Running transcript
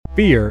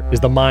Fear is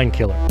the mind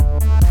killer.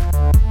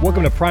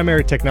 Welcome to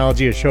Primary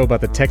Technology, a show about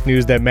the tech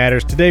news that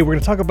matters. Today, we're going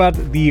to talk about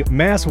the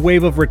mass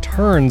wave of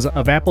returns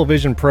of Apple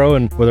Vision Pro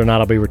and whether or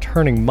not I'll be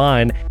returning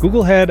mine.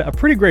 Google had a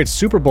pretty great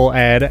Super Bowl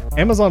ad.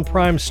 Amazon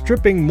Prime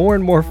stripping more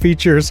and more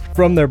features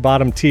from their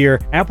bottom tier.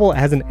 Apple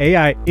has an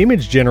AI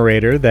image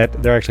generator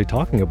that they're actually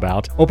talking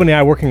about.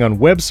 OpenAI working on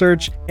web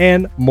search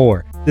and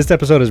more. This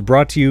episode is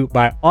brought to you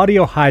by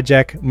Audio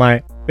Hijack,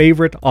 my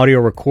favorite audio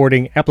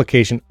recording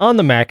application on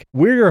the Mac.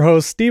 We're your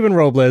hosts, Stephen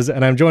Robles,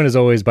 and I'm joined as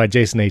always by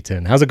Jason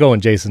A10. How's it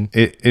going, Jason?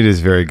 It is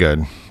very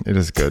good. It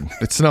is good.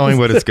 It's snowing,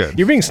 but it's good.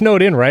 You're being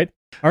snowed in, right?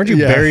 Aren't you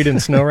buried in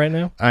snow right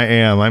now? I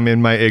am. I'm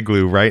in my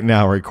igloo right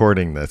now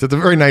recording this. It's a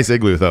very nice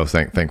igloo, though,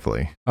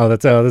 thankfully. Oh,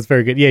 that's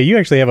very good. Yeah, you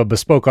actually have a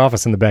bespoke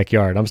office in the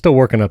backyard. I'm still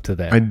working up to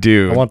that. I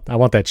do. I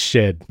want that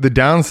shed. The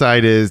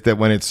downside is that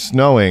when it's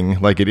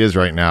snowing, like it is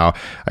right now,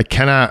 I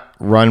cannot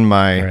run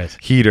my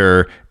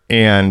heater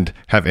and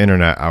have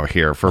internet out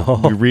here for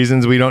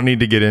reasons we don't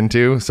need to get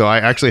into. So I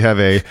actually have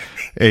a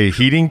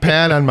heating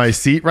pad on my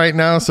seat right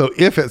now. So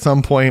if at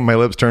some point my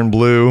lips turn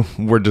blue,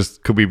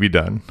 could we be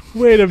done?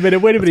 Wait a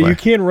minute. You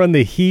can't run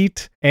the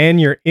heat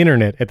and your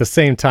internet at the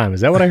same time.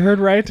 Is that what I heard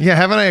right? Yeah,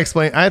 haven't I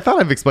explained? I thought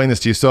I've explained this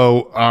to you.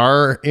 So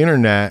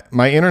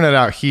my internet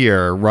out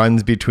here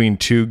runs between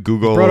two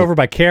Google. It's brought over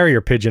by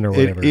carrier pigeon or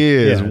whatever. It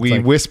is. We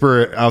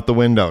whisper it out the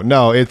window.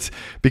 No, it's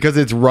because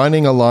it's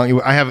running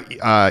along. I have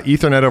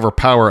Ethernet over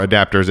power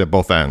adapters at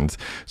both ends.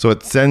 So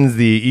it sends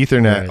the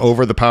Ethernet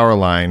over the power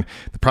line.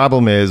 The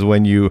problem is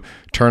when you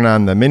turn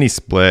on the mini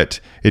split,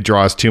 it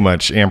draws too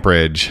much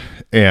amperage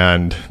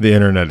and the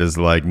internet is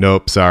like,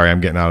 nope, sorry, I'm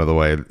getting out of the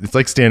way. It's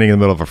like standing in the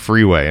middle of a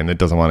freeway and it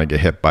doesn't want to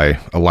get hit by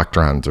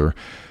electrons or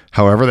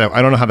however that,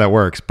 I don't know how that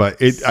works, but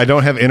I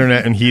don't have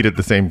internet and heat at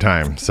the same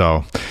time.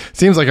 So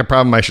seems like a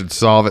problem I should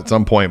solve at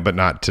some point, but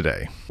not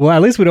today. Well,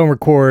 at least we don't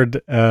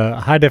record a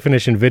high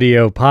definition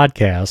video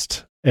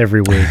podcast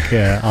every week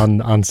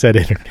on said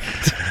internet.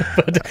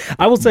 But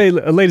I will say,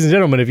 ladies and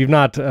gentlemen, if you've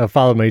not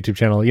followed my YouTube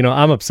channel,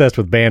 I'm obsessed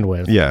with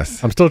bandwidth.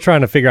 Yes. I'm still trying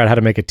to figure out how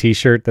to make a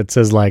t-shirt that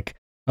says like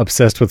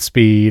obsessed with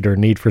speed or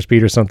need for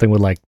speed or something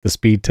with like the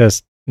speed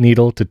test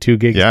needle to 2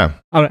 gigs. Yeah.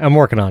 I'm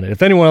working on it.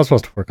 If anyone else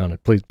wants to work on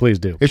it, please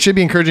do. It should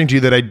be encouraging to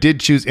you that I did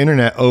choose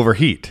internet over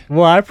heat.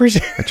 Well, I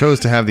chose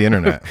to have the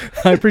internet.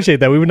 I appreciate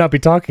that. We would not be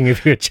talking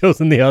if you had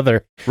chosen the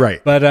other.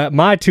 Right. But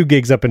my 2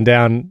 gigs up and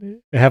down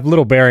have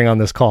little bearing on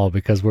this call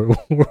because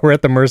we're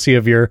at the mercy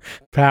of your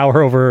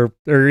power over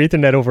or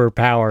Ethernet over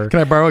power. Can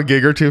I borrow a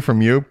gig or two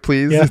from you,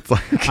 please? Yeah.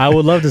 I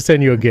would love to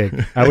send you a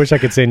gig. I wish I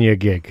could send you a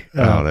gig.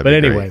 But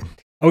anyway,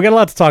 we got a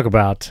lot to talk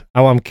about.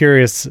 I'm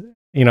curious.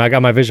 I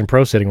got my Vision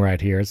Pro sitting right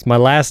here. It's my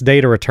last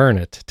day to return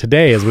it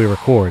today as we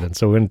record. And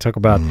so we're going to talk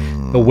about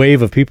the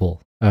wave of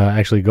people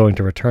actually going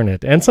to return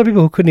it. And some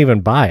people who couldn't even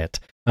buy it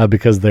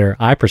because their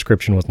eye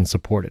prescription wasn't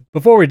supported.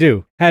 Before we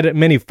do, had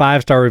many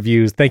 5-star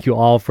reviews. Thank you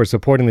all for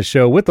supporting the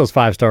show with those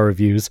 5-star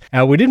reviews.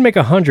 We didn't make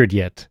 100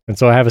 yet. And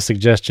so I have a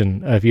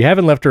suggestion. If you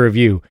haven't left a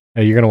review,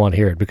 you're going to want to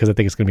hear it because I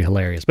think it's going to be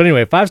hilarious. But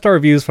anyway, 5-star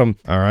reviews from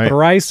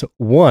Thrice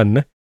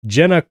One,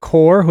 Jenna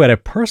Core, who had a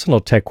personal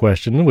tech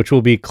question, which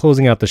we'll be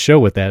closing out the show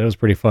with that. It was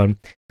pretty fun.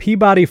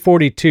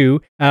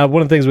 Peabody42,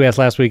 one of the things we asked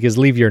last week is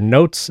leave your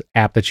notes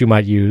app that you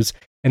might use.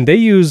 And they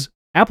use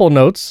Apple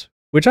Notes,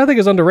 which I think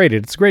is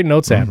underrated. It's a great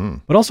notes app,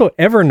 but also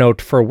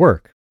Evernote for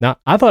work. Now,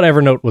 I thought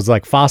Evernote was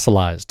like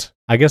fossilized.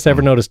 I guess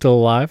Evernote is still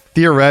alive.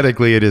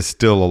 Theoretically, it is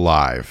still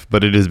alive,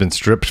 but it has been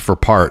stripped for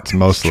parts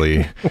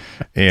mostly.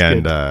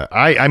 And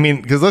I mean,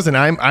 because listen,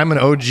 I'm an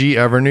OG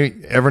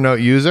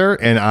Evernote user,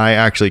 and I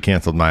actually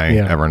canceled my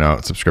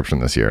Evernote subscription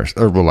this year,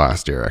 or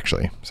last year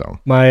actually. So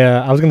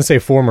I was going to say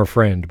former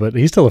friend, but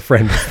he's still a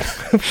friend.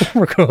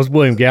 Former co-host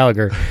William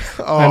Gallagher.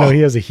 I know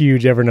he has a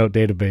huge Evernote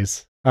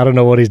database. I don't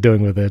know what he's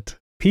doing with it.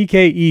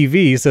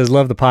 PKEV says,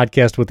 love the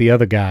podcast with the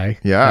other guy.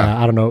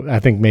 Yeah. I don't know. I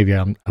think maybe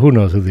who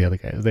knows who the other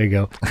guy is. There you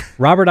go.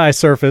 Robert I.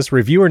 Surface,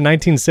 reviewer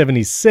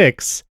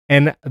 1976,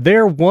 and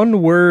their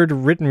one-word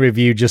written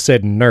review just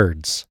said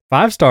nerds.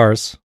 5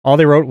 stars. All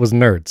they wrote was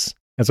nerds.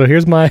 And so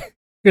here's my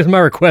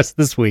request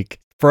this week.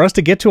 For us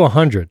to get to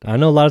 100, I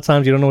know a lot of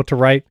times you don't know what to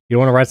write. You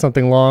don't want to write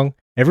something long.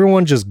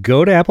 Everyone just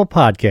go to Apple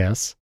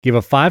Podcasts, give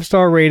a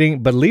 5-star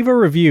rating, but leave a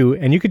review,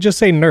 and you could just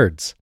say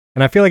nerds.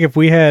 And I feel like if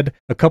we had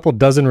a couple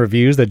dozen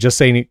reviews that just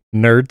say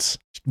nerds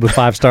with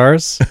 5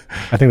 stars,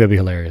 I think that'd be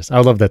hilarious. I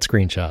would love that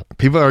screenshot.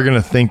 People are going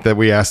to think that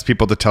we asked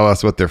people to tell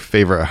us what their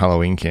favorite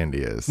Halloween candy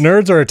is.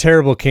 Nerds are a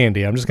terrible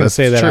candy. I'm just going to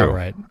say that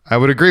outright. I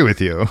would agree with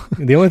you.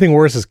 The only thing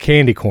worse is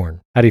candy corn.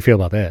 How do you feel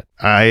about that?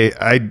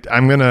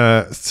 I'm going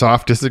to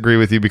soft disagree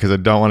with you because I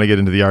don't want to get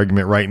into the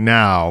argument right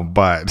now,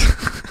 but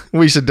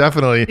we should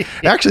definitely...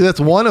 Actually, that's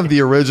one of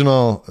the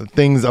original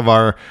things of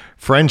our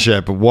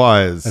friendship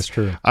was... That's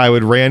true. I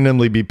would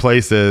randomly be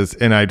places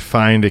and I'd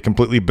find a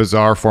completely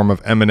bizarre form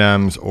of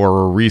M&Ms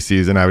or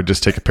Reese's and I would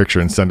just take a picture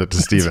and send it to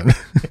Steven.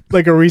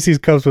 Like a Reese's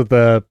Cups with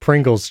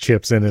Pringles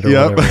chips in it or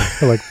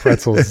whatever. Or like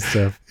pretzels and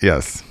stuff.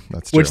 Yes,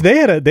 that's true. Which they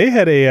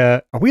had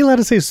a are we allowed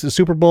to say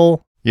Super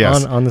Bowl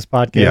on this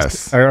podcast?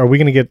 Yes. Are we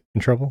going to get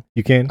in trouble?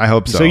 You can? I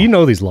hope so. So you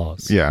know these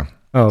laws. Yeah.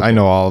 Oh, okay. I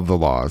know all of the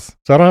laws.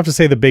 So I don't have to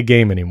say the big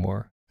game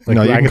anymore. Like,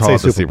 no, you can call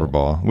it the Super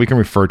Bowl. We can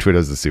refer to it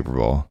as the Super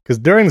Bowl. Because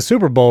during the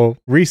Super Bowl,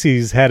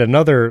 Reese's had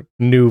another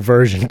new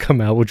version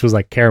come out, which was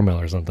like caramel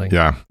or something.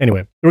 Yeah.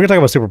 Anyway, we're going to talk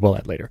about Super Bowl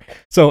that later.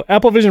 So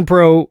Apple Vision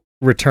Pro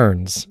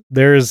returns.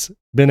 There's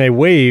been a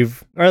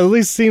wave, or at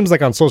least seems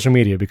like on social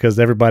media, because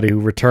everybody who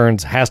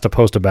returns has to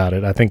post about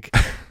it. I think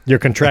you're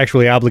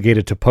contractually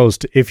obligated to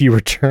post if you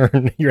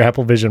return your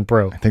Apple Vision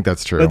Pro. I think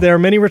that's true. But there are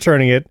many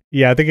returning it.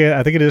 Yeah, I think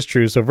it is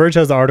true. So Verge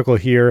has the article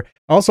here.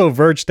 Also,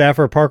 Verge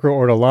staffer Parker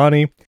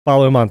Ortolani,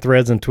 follow him on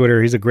Threads and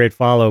Twitter. He's a great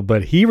follow,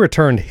 but he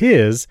returned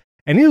his,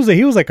 and he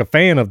was like a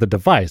fan of the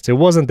device. It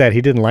wasn't that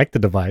he didn't like the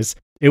device.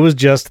 It was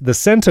just the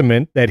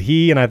sentiment that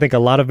he and I think a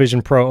lot of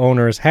Vision Pro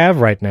owners have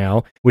right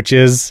now, which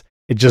is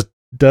it just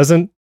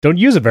don't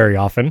use it very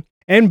often.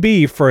 And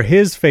B, for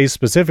his face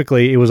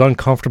specifically, it was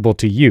uncomfortable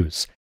to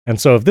use.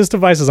 And so if this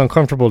device is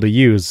uncomfortable to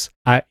use,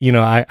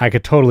 I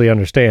could totally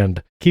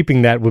understand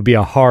keeping that would be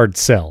a hard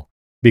sell,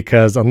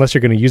 because unless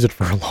you're going to use it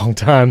for a long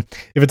time,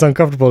 if it's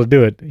uncomfortable to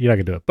do it, you're not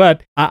going to do it.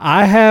 But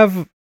I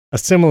have a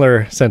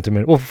similar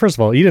sentiment. Well, first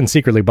of all, you didn't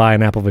secretly buy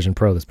an Apple Vision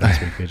Pro this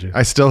past week, did you?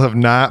 I still have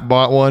not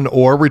bought one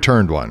or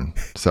returned one.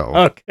 So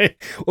okay.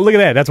 Well, look at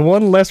that. That's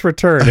one less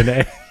return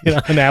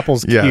in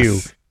Apple's queue.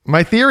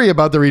 My theory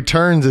about the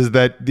returns is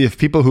that if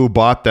people who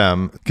bought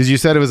them, because you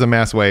said it was a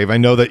mass wave, I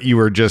know that you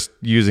were just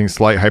using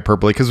slight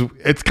hyperbole, because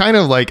it's kind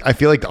of like, I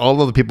feel like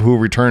all of the people who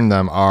return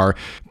them are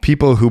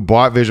people who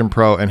bought Vision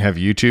Pro and have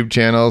YouTube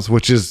channels,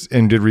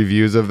 and did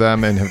reviews of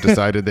them and have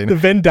decided they... The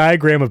Venn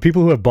diagram of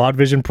people who have bought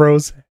Vision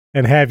Pros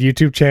and have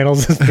YouTube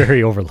channels is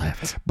very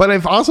overlapped. But I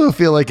also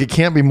feel like it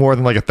can't be more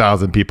than like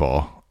 1,000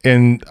 people.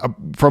 And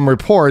from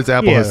reports,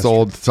 Apple has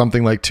sold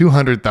something like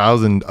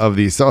 200,000 of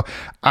these. So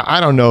I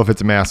don't know if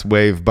it's a mass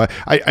wave, but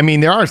I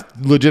mean, there are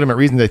legitimate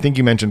reasons. I think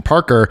you mentioned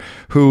Parker,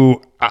 who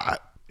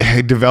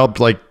had developed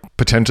like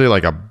potentially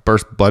like a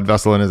burst blood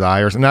vessel in his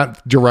eye, or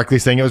not directly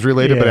saying it was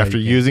related, but after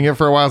using it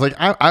for a while, I was like,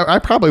 I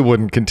probably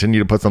wouldn't continue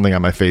to put something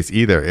on my face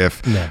either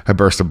if I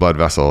burst a blood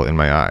vessel in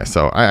my eye.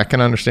 So I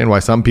can understand why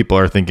some people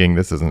are thinking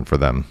this isn't for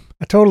them.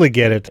 I totally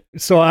get it.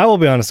 So I will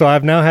be honest. So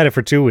I've now had it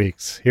for 2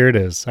 weeks. Here it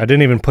is. I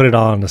didn't even put it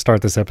on to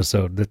start this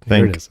episode.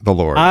 Thank the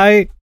Lord.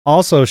 I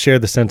also share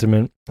the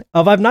sentiment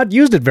of I've not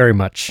used it very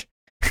much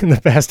in the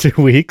past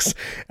 2 weeks.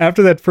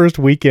 After that first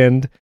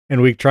weekend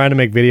and week trying to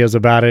make videos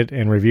about it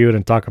and review it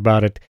and talk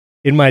about it,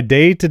 in my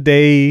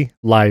day-to-day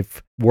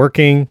life,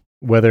 working,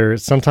 whether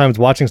sometimes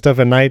watching stuff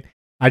at night,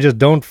 I just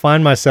don't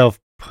find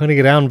myself putting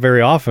it down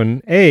very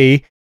often.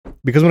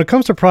 Because when it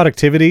comes to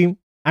productivity,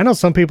 I know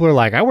some people are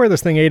like, I wear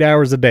this thing 8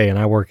 hours a day and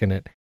I work in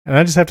it. And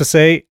I just have to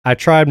say, I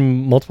tried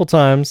multiple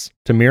times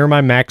to mirror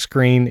my Mac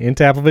screen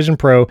into Apple Vision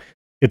Pro.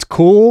 It's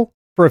cool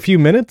for a few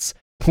minutes,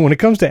 but when it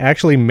comes to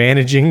actually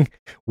managing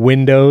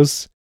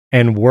Windows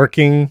and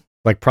working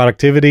like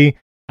productivity,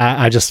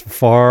 I just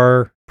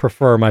far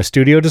prefer my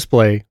studio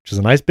display, which is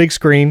a nice big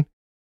screen.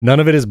 None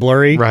of it is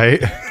blurry. Right.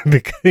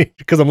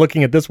 because I'm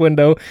looking at this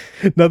window.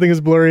 Nothing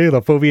is blurry.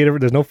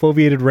 There's no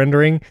foveated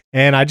rendering.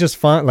 And I just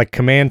find like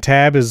Command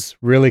Tab is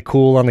really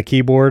cool on the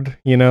keyboard.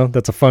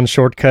 That's a fun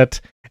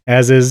shortcut,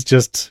 as is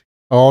just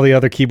all the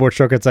other keyboard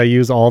shortcuts I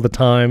use all the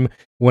time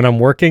when I'm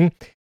working.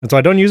 And so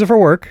I don't use it for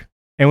work.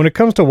 And when it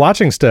comes to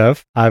watching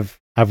stuff, I've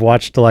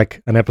watched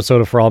like an episode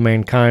of For All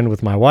Mankind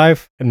with my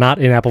wife, not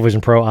in Apple Vision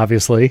Pro,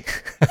 obviously.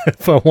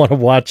 If I want to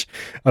watch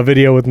a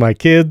video with my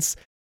kids,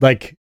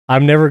 like,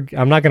 I'm not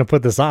going to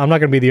put this on. I'm not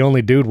going to be the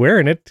only dude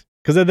wearing it,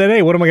 because then,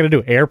 hey, what am I going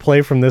to do?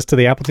 AirPlay from this to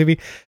the Apple TV?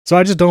 So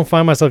I just don't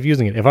find myself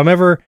using it. If I'm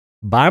ever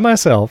by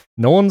myself,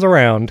 no one's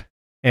around,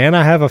 and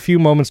I have a few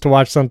moments to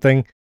watch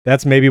something,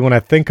 that's maybe when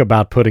I think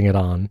about putting it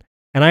on.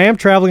 And I am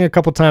traveling a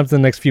couple times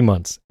in the next few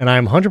months, and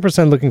I'm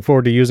 100% looking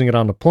forward to using it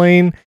on a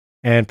plane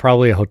and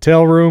probably a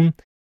hotel room.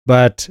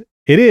 But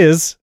it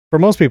is, for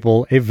most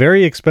people, a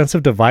very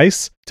expensive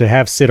device to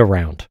have sit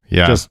around.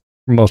 Yeah. Just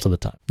most of the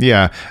time.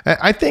 Yeah.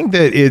 I think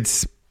that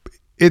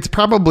it's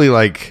probably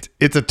like,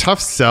 it's a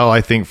tough sell,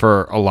 I think,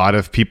 for a lot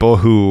of people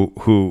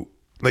who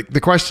like,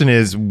 the question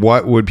is,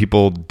 what would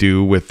people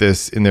do with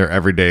this in their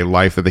everyday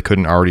life that they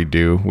couldn't already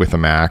do with a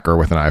Mac or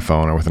with an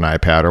iPhone or with an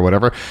iPad or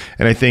whatever?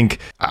 And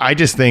I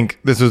just think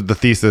this is the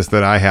thesis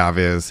that I have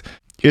is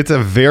it's a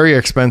very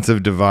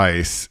expensive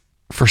device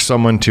for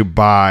someone to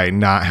buy,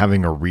 not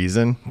having a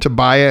reason to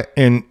buy it.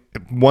 And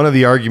one of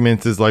the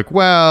arguments is like,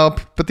 well,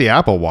 but the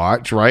Apple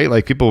Watch, right?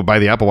 Like, people would buy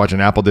the Apple Watch, and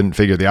Apple didn't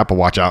figure the Apple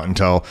Watch out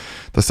until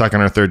the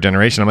second or third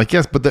generation. I'm like,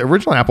 yes, but the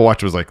original Apple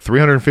Watch was like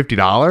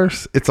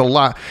 $350. It's a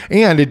lot.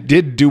 And it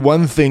did do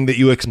one thing that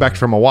you expect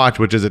from a watch,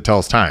 which is it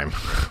tells time,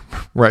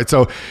 right?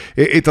 So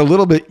it's a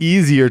little bit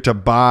easier to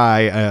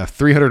buy a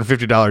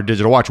 $350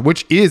 digital watch,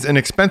 which is an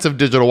expensive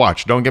digital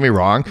watch. Don't get me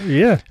wrong.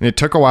 Yeah. And it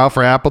took a while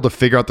for Apple to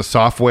figure out the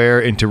software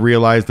and to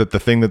realize that the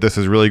thing that this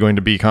is really going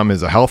to become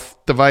is a health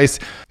device.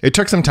 It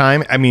took some time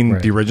time, I mean,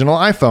 the original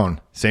iPhone,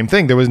 same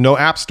thing. There was no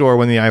app store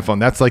when the iPhone,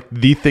 that's like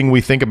the thing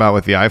we think about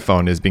with the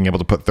iPhone is being able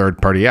to put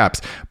third-party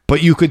apps,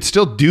 but you could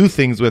still do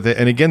things with it.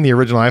 And again, the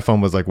original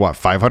iPhone was like, what,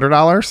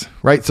 $500,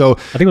 right? So I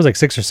think it was like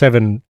 6 or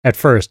 7 at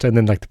first, and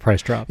then like the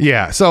price dropped.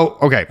 Yeah. So,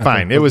 okay,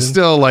 fine. It was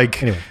still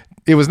like, anyway.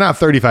 It was not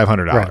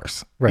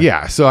 $3,500. Right.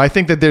 Yeah. So I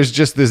think that there's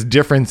just this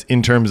difference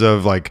in terms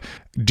of like,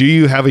 do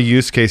you have a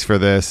use case for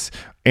this?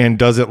 And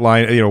does it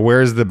line,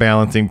 where's the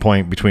balancing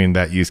point between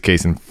that use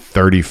case and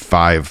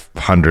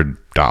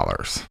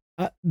 $3,500?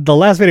 The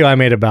last video I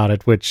made about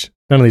it, which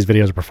none of these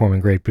videos are performing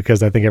great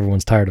because I think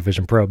everyone's tired of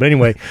Vision Pro. But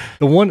anyway,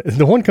 the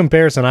one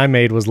comparison I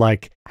made was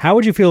like, how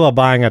would you feel about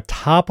buying a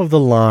top of the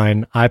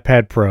line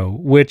iPad Pro,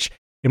 which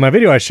in my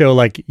video I show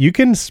like you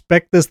can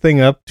spec this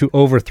thing up to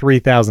over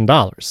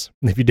 $3,000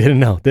 if you didn't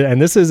know.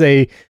 And this is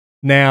a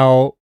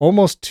now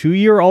almost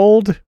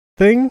 2-year-old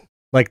thing.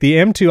 Like the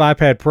M2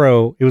 iPad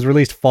Pro, it was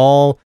released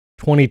fall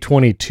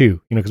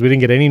 2022, because we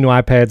didn't get any new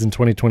iPads in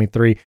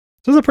 2023.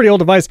 So it's a pretty old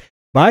device.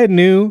 Buy it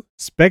new,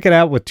 spec it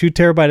out with 2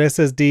 terabyte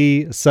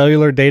SSD,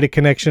 cellular data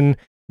connection,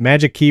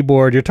 Magic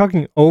Keyboard. You're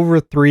talking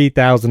over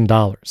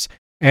 $3,000.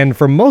 And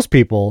for most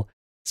people,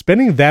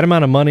 spending that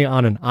amount of money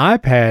on an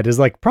iPad is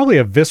like probably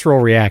a visceral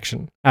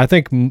reaction. I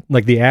think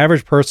like the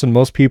average person,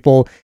 most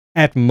people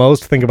at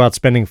most think about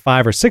spending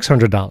 $500 or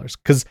 $600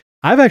 because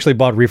I've actually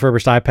bought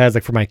refurbished iPads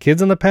like for my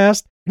kids in the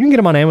past. You can get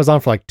them on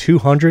Amazon for like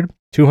 $200,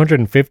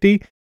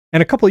 $250,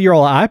 and a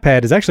couple-year-old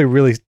iPad is actually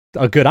really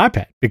a good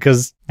iPad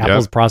because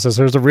Apple's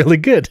processors are really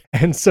good.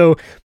 And so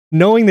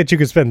knowing that you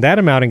could spend that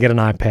amount and get an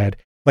iPad,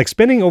 like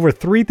spending over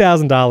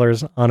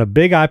 $3,000 on a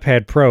big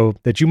iPad Pro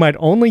that you might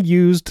only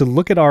use to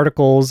look at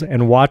articles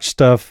and watch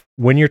stuff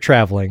when you're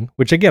traveling,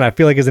 which again, I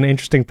feel like is an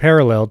interesting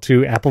parallel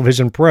to Apple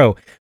Vision Pro.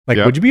 Like,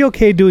 would you be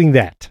okay doing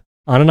that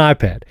on an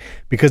iPad?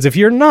 Because if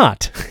you're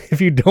not, if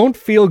you don't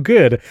feel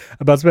good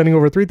about spending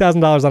over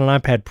 $3,000 on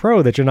an iPad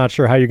Pro that you're not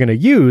sure how you're going to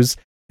use,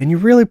 then you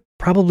really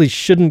probably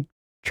shouldn't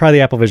try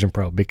the Apple Vision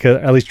Pro, because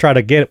at least try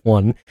to get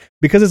one,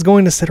 because it's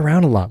going to sit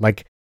around a lot.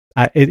 Like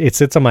it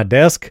sits on my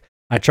desk.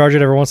 I charge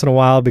it every once in a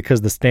while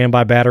because the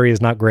standby battery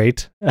is not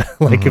great.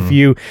 Like if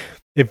you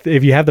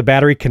have the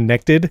battery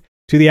connected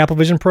to the Apple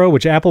Vision Pro,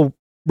 which Apple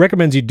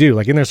recommends you do,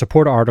 like in their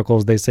support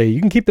articles, they say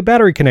you can keep the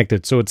battery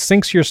connected so it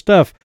syncs your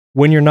stuff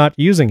when you're not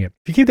using it.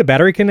 If you keep the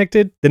battery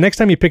connected, the next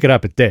time you pick it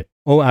up, it's dead.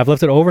 Oh, I've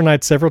left it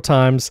overnight several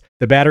times.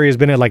 The battery has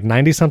been at like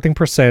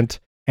 90-something%,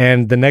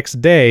 and the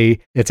next day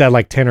it's at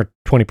like 10 or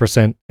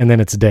 20%, and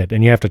then it's dead,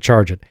 and you have to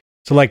charge it.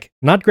 So like,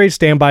 not great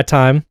standby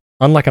time,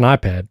 unlike an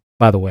iPad,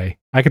 by the way.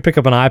 I could pick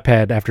up an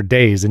iPad after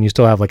days, and you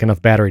still have like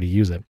enough battery to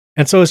use it.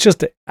 And so it's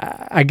just,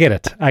 I get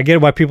it. I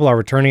get why people are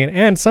returning it.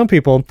 And some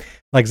people,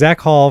 like Zach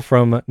Hall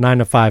from 9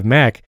 to 5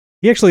 Mac,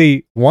 he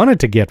actually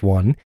wanted to get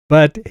one,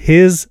 but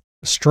his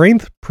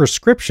strength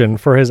prescription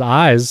for his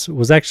eyes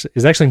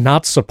is actually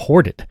not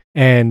supported.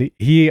 And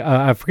he,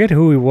 I forget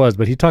who he was,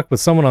 but he talked with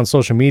someone on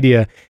social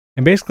media.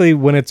 And basically,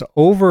 when it's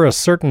over a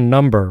certain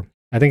number,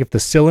 I think if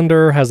the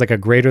cylinder has like a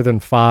greater than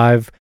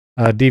 5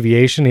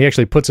 deviation, he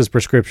actually puts his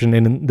prescription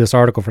in this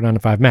article for 9 to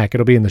 5 Mac.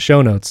 It'll be in the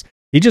show notes.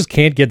 He just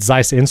can't get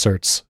Zeiss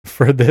inserts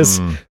for this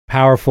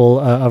powerful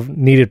of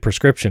needed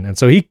prescription. And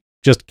so he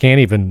just can't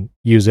even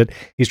use it.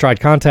 He's tried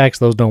contacts.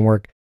 Those don't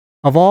work.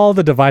 Of all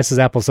the devices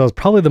Apple sells,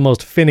 probably the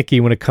most finicky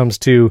when it comes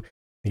to,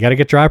 you got to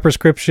get dry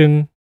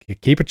prescription, you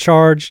keep it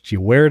charged, you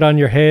wear it on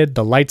your head,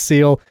 the light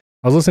seal.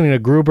 I was listening to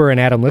Gruber and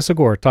Adam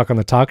Lissagor talk on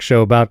the talk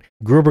show about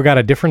Gruber got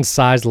a different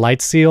size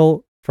light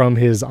seal from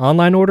his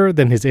online order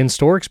than his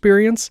in-store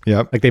experience.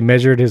 Yep. Like they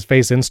measured his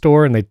face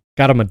in-store and they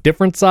got him a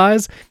different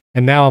size.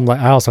 And now I'm like,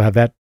 I also have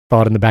that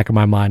thought in the back of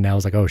my mind now. I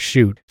was like, oh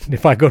shoot,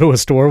 if I go to a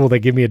store, will they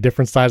give me a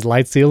different size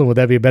light seal, and would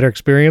that be a better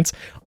experience?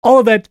 All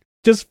of that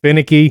just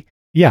finicky.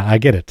 Yeah, I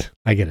get it.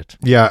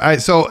 Yeah.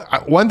 So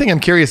one thing I'm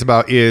curious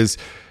about is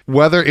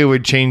whether it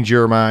would change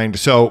your mind.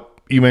 So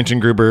you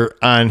mentioned Gruber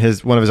on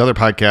one of his other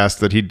podcasts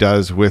that he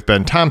does with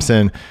Ben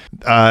Thompson,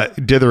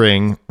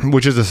 Dithering,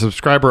 which is a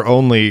subscriber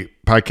only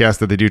podcast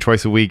that they do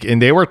twice a week. And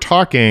they were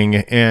talking,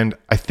 and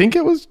I think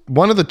it was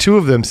one of the two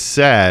of them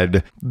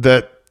said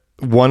that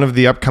one of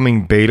the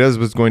upcoming betas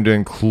was going to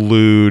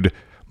include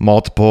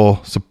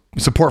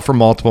support for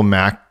multiple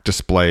Mac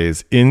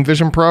displays in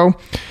Vision Pro.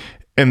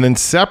 And then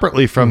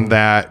separately from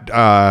that,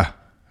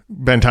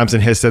 Ben Thompson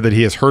has said that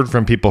he has heard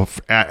from people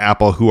at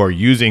Apple who are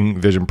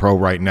using Vision Pro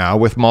right now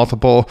with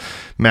multiple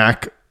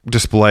Mac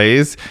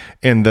displays,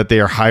 and that they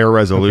are higher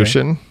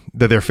resolution,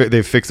 that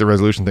they've fixed the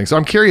resolution thing. So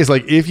I'm curious,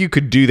 like, if you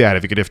could do that,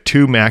 if you could have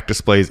 2 Mac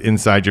displays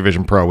inside your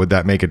Vision Pro, would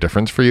that make a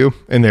difference for you?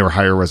 And they were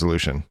higher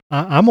resolution.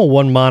 I'm a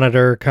one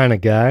monitor kind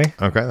of guy.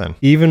 Okay, then.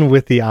 Even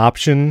with the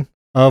option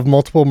of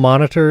multiple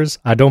monitors,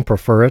 I don't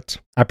prefer it.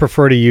 I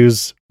prefer to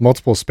use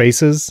multiple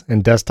spaces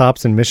and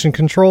desktops and mission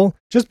control,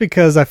 just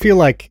because I feel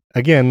like,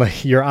 again,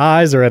 like your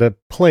eyes are at a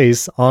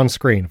place on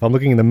screen. If I'm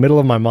looking in the middle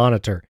of my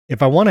monitor,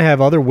 if I want to have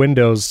other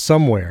windows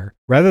somewhere,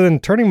 rather than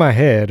turning my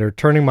head or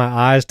turning my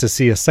eyes to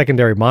see a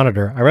secondary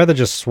monitor, I'd rather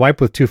just swipe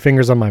with 2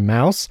 fingers on my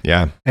mouse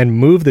and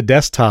move the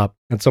desktop.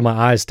 And so my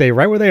eyes stay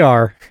right where they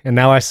are. And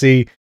now I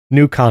see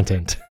new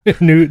content,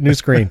 new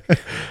screen.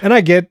 And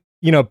I get,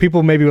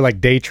 people maybe like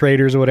day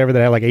traders or whatever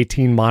that have like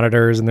 18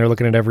 monitors and they're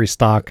looking at every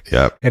stock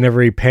and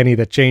every penny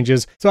that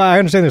changes. So I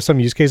understand there's some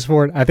use cases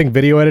for it. I think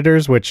video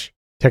editors, which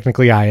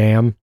technically I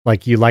am,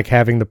 like you like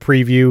having the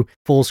preview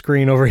full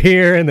screen over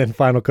here and then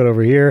Final Cut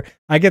over here.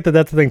 I get that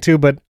that's the thing too,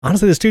 but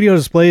honestly, the studio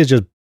display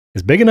is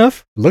big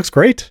enough. It looks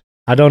great.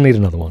 I don't need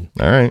another one.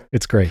 All right.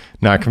 It's great.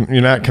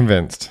 You're not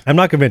convinced. I'm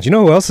not convinced. You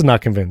know who else is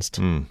not convinced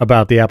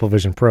about the Apple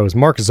Vision Pro is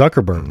Mark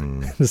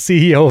Zuckerberg, the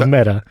CEO of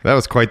Meta. That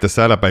was quite the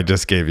setup I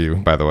just gave you,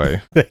 by the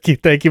way.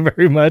 Thank you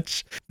very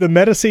much. The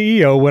Meta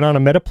CEO went on a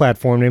Meta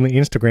platform, namely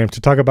Instagram,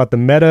 to talk about the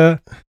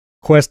Meta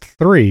Quest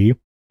 3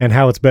 and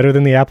how it's better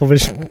than the Apple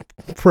Vision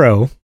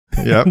Pro.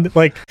 Yep.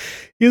 Like,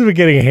 he's been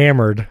getting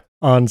hammered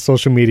on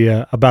social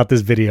media about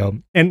this video.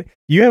 And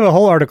you have a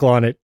whole article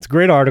on it. It's a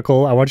great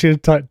article. I want you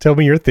to tell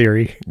me your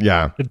theory.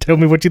 Yeah. Tell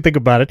me what you think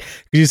about it.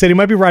 Because you said he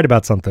might be right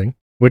about something,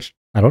 which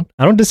I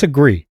don't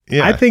disagree.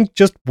 Yeah. I think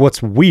just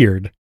what's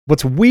weird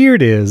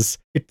is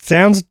it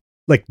sounds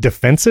like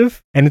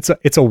defensive and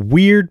it's a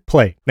weird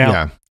play.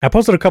 Now, I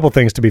posted a couple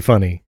things to be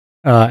funny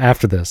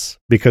after this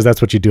because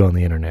that's what you do on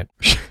the internet.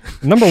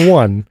 Number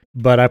one,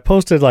 but I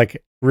posted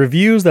like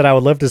reviews that I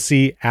would love to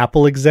see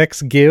Apple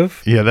execs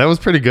give. Yeah, that was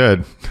pretty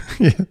good.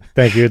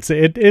 Thank you.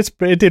 It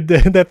did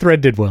that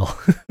thread did well.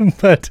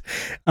 But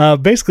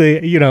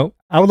basically,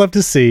 I would love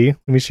to see,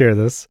 let me share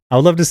this. I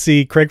would love to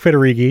see Craig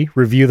Federighi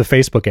review the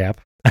Facebook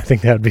app. I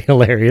think that would be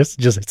hilarious,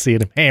 just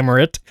seeing him hammer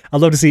it.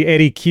 I'd love to see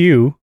Eddie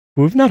Q,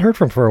 who we've not heard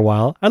from for a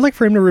while. I'd like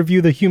for him to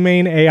review the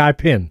Humane AI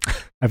pin.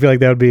 I feel like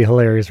that would be a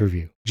hilarious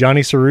review.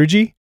 Johnny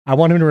Sarugi, I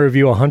want him to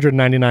review a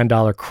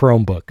 $199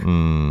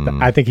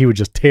 Chromebook. I think he would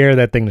just tear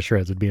that thing to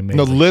shreds. It'd be amazing.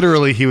 No,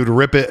 literally, he would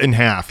rip it in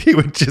half. He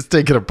would just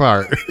take it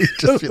apart. He'd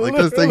just be like,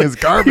 this thing is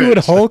garbage. He would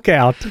Hulk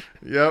out,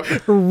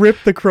 rip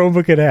the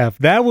Chromebook in half.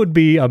 That would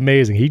be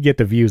amazing. He'd get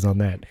the views on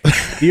that.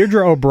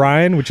 Deirdre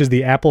O'Brien, which is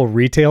the Apple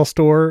retail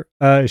store.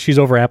 She's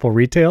over Apple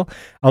Retail.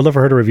 I'd love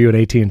for her to review an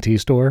AT&T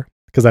store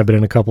because I've been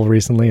in a couple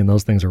recently and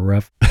those things are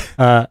rough.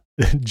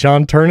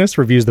 John Turnus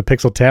reviews the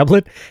Pixel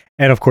tablet.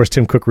 And of course,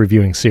 Tim Cook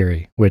reviewing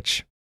Siri,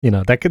 which...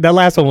 that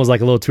last one was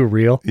like a little too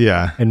real.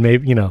 Yeah. And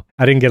maybe,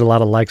 I didn't get a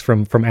lot of likes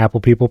from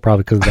Apple people,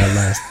 probably because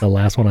of the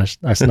last one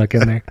I snuck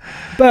in there.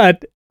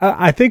 But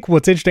I think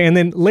what's interesting, and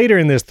then later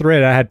in this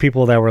thread, I had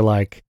people that were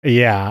like,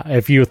 yeah,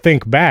 if you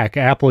think back,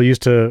 Apple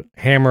used to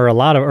hammer a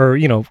lot of,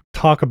 or,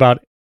 talk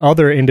about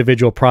other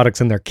individual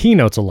products in their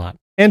keynotes a lot.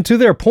 And to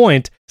their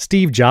point,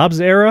 Steve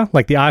Jobs' era,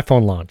 like the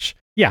iPhone launch.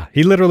 Yeah,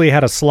 he literally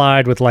had a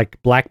slide with like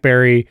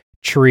BlackBerry,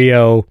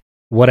 Trio,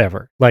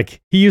 whatever.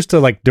 Like he used to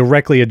like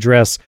directly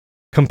address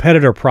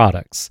competitor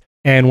products.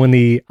 And when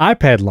the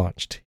iPad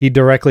launched, he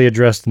directly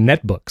addressed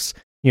netbooks.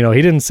 He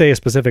didn't say a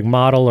specific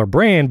model or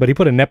brand, but he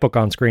put a netbook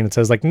on screen that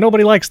says like,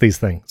 nobody likes these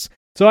things.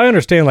 So I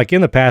understand like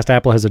in the past,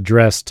 Apple has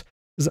addressed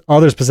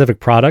other specific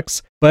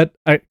products, but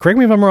correct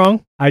me if I'm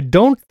wrong. I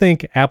don't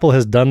think Apple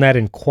has done that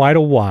in quite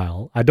a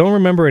while. I don't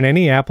remember in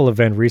any Apple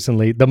event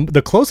recently.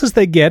 The closest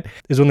they get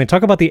is when they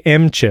talk about the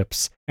M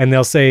chips and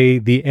they'll say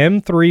the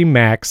M3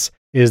 Max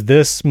is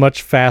this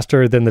much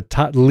faster than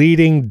the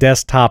leading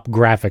desktop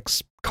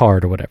graphics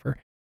card or whatever.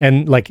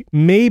 And like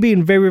maybe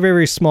in very,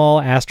 very small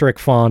asterisk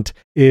font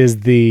is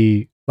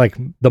the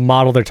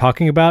model they're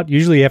talking about.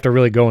 Usually you have to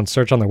really go and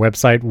search on their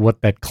website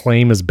what that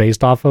claim is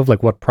based off of,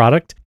 like what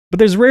product. But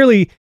there's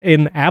rarely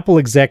an Apple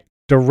exec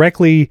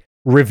directly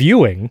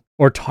reviewing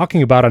or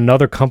talking about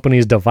another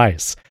company's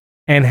device.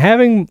 And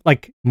having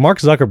like Mark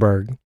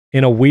Zuckerberg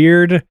in a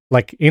weird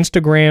like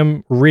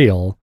Instagram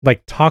reel,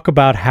 like talk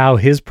about how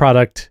his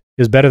product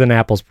is better than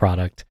Apple's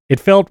product. It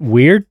felt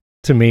weird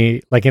to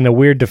me, like in a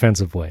weird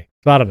defensive way.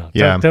 So I don't know.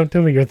 Yeah. Don't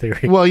tell me your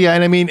theory. Well, yeah,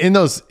 and I mean, in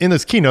those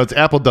keynotes,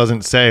 Apple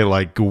doesn't say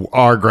like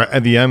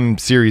the M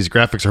series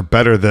graphics are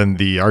better than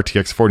the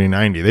RTX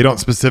 4090. They don't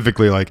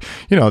specifically like,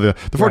 the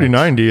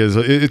 4090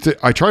 is.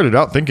 I tried it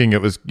out thinking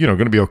it was going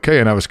to be okay,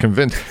 and I was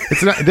convinced.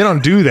 It's not. They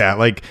don't do that.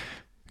 Like.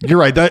 You're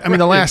right.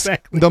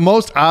 The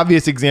most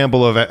obvious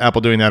example of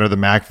Apple doing that are the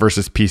Mac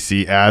versus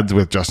PC ads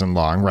with Justin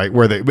Long, right?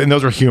 And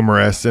those were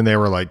humorous, and they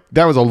were like,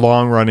 that was a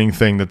long running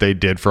thing that they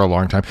did for a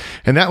long time.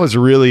 And that was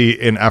really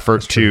an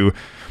effort to,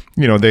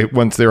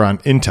 once they were on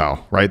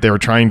Intel, right? They were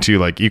trying to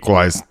like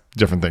equalize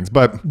different things,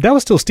 but that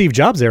was still Steve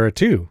Jobs' era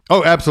too.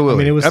 Oh, absolutely. I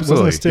mean, it was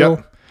absolutely. Wasn't it still.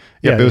 Yep.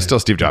 Yeah, it was still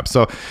Steve Jobs.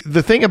 So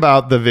the thing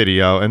about the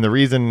video and the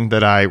reason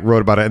that I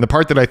wrote about it and the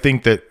part that I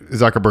think that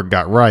Zuckerberg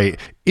got right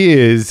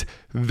is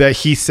that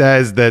he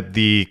says that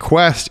the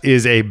Quest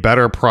is a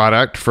better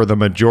product for the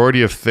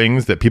majority of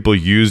things that people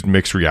used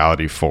mixed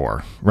reality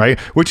for, right?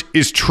 Which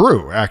is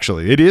true,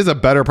 actually. It is a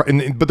better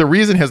but the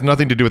reason has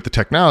nothing to do with the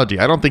technology.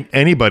 I don't think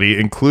anybody,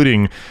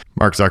 including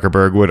Mark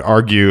Zuckerberg, would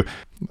argue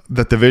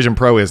that the Vision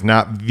Pro is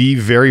not the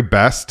very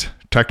best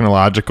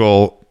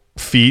technological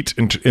feat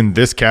in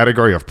this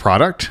category of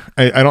product.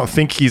 I don't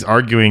think he's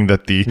arguing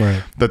that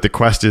the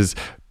Quest is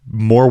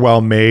more well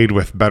made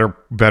with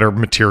better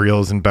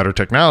materials and better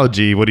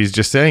technology. What he's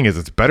just saying is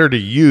it's better to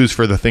use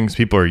for the things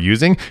people are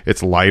using.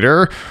 It's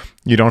lighter.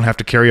 You don't have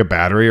to carry a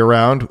battery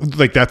around.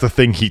 Like that's a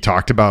thing he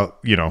talked about,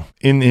 you know,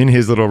 in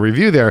his little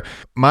review there.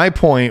 My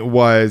point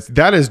was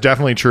that is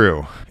definitely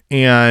true.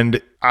 And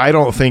I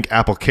don't think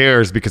Apple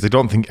cares because I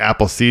don't think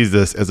Apple sees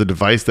this as a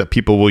device that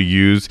people will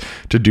use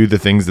to do the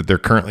things that they're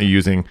currently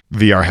using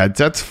VR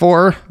headsets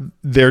for.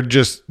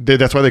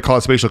 That's why they call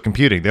it spatial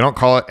computing. They don't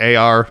call it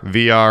AR,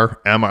 VR,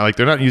 MR. Like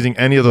they're not using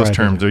any of those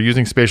terms. They're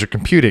using spatial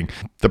computing.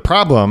 The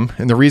problem,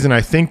 and the reason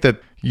I think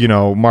that, you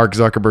know, Mark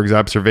Zuckerberg's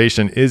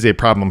observation is a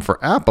problem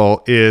for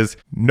Apple is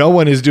no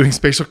one is doing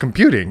spatial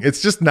computing.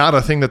 It's just not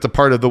a thing that's a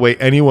part of the way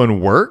anyone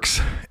works.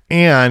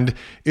 And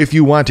if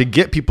you want to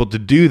get people to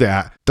do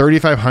that,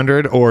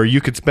 $3,500, or you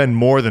could spend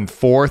more than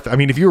 $4,000. I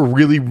mean, if you're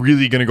really,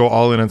 really going to go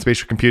all in on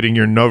spatial computing,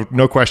 you're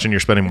no question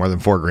you're spending more than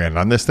 $4,000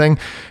 on this thing.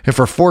 And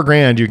for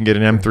 $4,000, you can get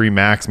an M3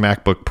 Max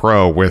MacBook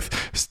Pro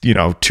with, you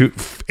know, 8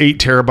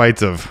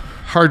 terabytes of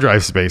hard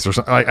drive space or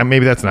something.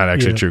 Maybe that's not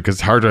actually true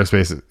because hard drive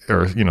space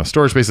or, you know,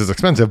 storage space is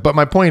expensive. But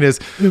my point is,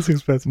 it's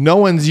expensive. No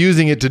one's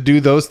using it to do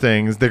those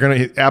things. You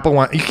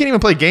can't even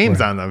play games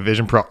on the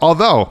Vision Pro.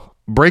 Although,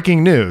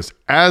 breaking news,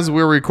 as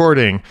we're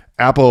recording,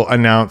 Apple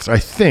announced, I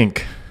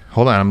think,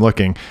 hold on, I'm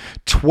looking,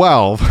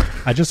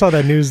 12 I just saw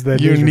that news that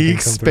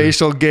unique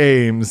spatial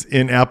games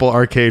in Apple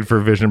Arcade for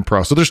Vision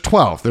Pro. So there's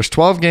 12. There's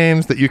 12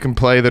 games that you can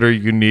play that are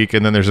unique,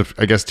 and then there's,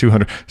 I guess,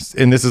 200.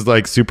 And this is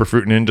like Super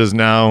Fruit Ninjas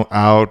now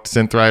out,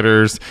 Synth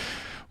Riders,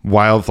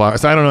 Wildflower.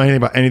 So I don't know anything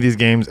about any of these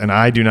games, and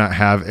I do not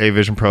have a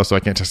Vision Pro, so I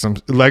can't test them.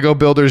 Lego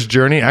Builder's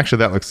Journey. Actually,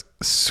 that looks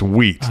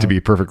sweet, to be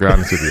perfectly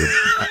honest with you.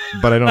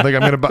 But I don't think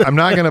I'm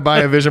not going to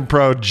buy a Vision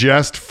Pro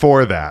just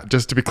for that,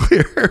 just to be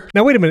clear.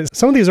 Now, wait a minute.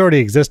 Some of these already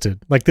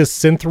existed. Like this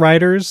Synth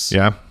Riders.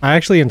 Yeah. I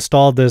actually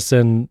installed this,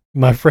 and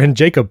my friend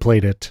Jacob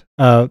played it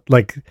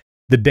like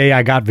the day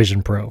I got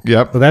Vision Pro.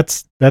 Yep. So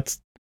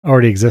that's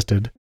already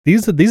existed.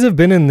 These have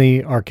been in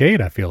the arcade,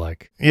 I feel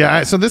like.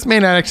 Yeah, so this may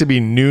not actually be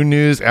new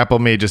news. Apple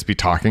may just be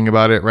talking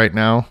about it right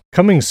now.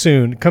 Coming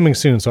soon.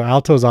 So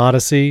Alto's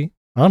Odyssey.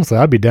 Honestly,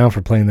 I'd be down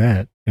for playing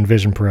that in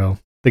Vision Pro.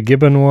 The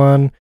Gibbon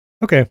one.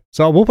 Okay,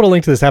 so we'll put a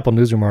link to this Apple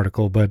Newsroom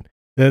article, but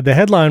the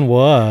headline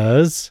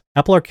was,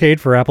 Apple Arcade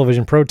for Apple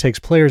Vision Pro takes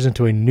players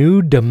into a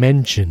new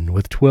dimension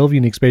with 12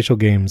 unique spatial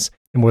games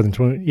and more than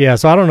 20. Yeah,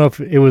 so I don't know if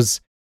it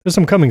was, there's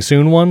some coming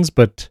soon ones,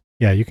 but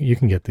yeah, you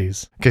can get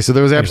these. Okay, so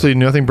there was absolutely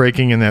nothing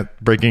breaking in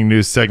that breaking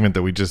news segment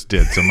that we just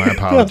did, so my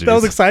apologies. That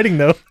was exciting,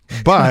 though.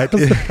 But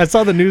I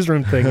saw the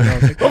newsroom thing, and I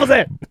was like, what was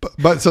that?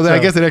 But I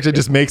guess it actually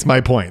just makes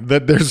my point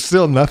that there's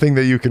still nothing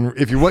that you can,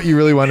 what you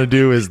really want to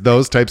do is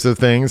those types of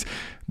things.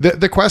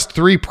 The Quest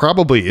 3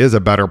 probably is a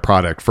better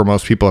product for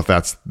most people if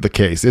that's the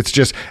case. It's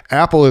just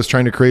Apple is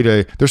trying to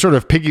create they're sort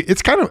of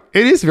it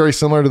is very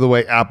similar to the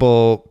way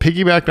Apple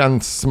piggybacked on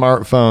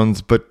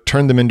smartphones but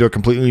turned them into a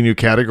completely new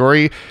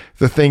category.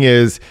 The thing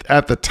is,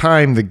 at the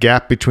time, the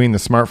gap between the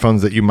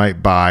smartphones that you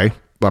might buy,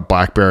 a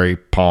BlackBerry,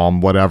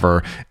 Palm,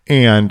 whatever,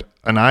 and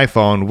an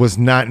iPhone was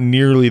not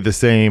nearly the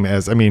same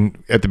as, I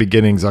mean, at the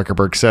beginning,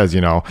 Zuckerberg says,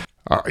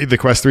 the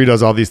Quest 3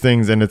 does all these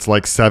things and it's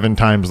like 7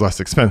 times less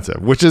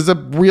expensive, which is a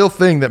real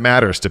thing that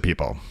matters to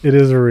people. It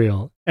is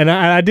real. And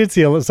I did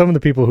see some of the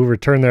people who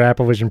returned their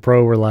Apple Vision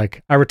Pro were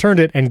like, I returned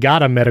it and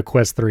got a Meta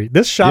Quest 3.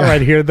 This shot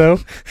right here, though,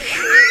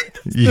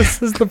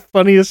 this is the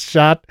funniest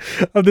shot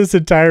of this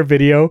entire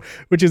video,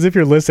 which is, if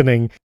you're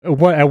listening, at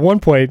one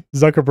point,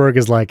 Zuckerberg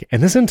is like,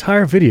 and this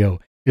entire video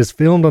is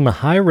filmed on the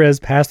high-res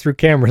pass-through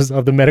cameras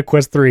of the Meta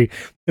Quest 3.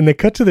 And they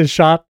cut to the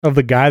shot of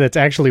the guy that's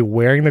actually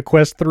wearing the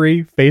Quest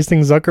 3 facing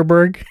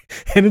Zuckerberg.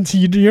 And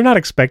you're not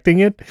expecting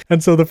it.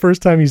 And so the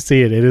first time you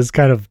see it, it is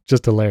kind of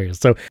just hilarious.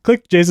 So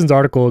click Jason's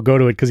article, go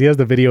to it, because he has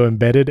the video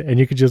embedded, and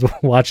you can just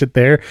watch it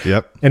there.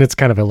 Yep. And it's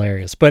kind of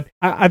hilarious. But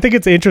I think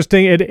it's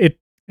interesting.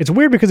 It's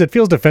weird because it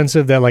feels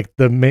defensive that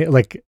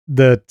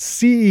the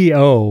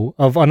CEO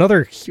of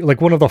another,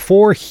 like one of the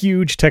 4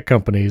 huge tech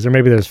companies, or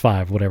maybe there's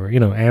 5, whatever,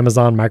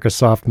 Amazon,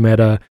 Microsoft,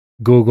 Meta,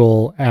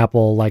 Google,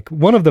 Apple, like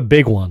one of the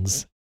big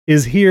ones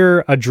is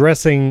here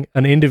addressing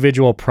an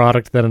individual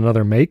product that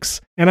another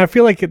makes. And I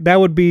feel like that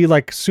would be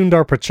like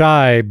Sundar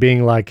Pichai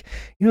being like,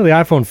 the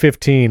iPhone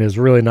 15 is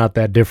really not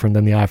that different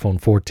than the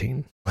iPhone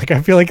 14. Like,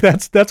 I feel like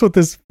that's what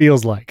this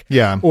feels like.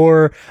 Yeah.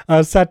 Or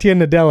Satya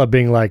Nadella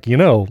being like,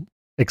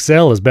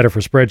 Excel is better for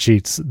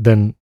spreadsheets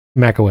than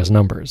macOS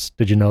numbers.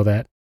 Did you know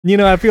that?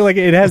 I feel like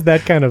it has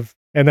that kind of,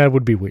 and that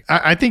would be weird.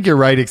 I think you're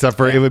right, except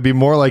for it would be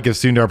more like if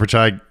Sundar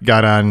Pichai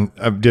got on,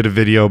 did a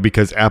video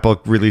because Apple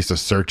released a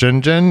search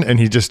engine and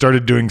he just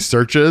started doing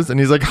searches and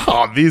he's like,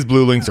 oh, these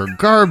blue links are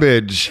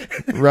garbage,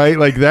 right?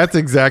 Like that's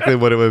exactly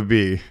what it would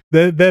be.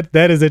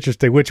 That is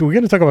interesting, which we're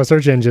going to talk about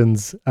search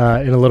engines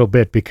in a little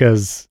bit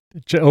because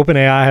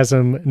OpenAI has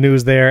some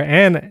news there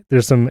and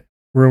there's some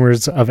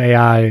rumors of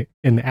AI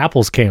in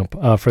Apple's camp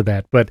for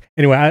that. But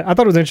anyway, I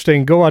thought it was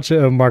interesting. Go watch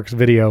Mark's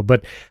video.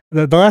 But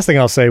the last thing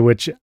I'll say,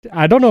 which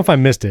I don't know if I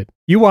missed it,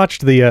 you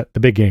watched the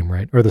big game,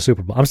 right? Or the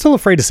Super Bowl. I'm still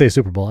afraid to say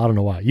Super Bowl. I don't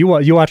know why. You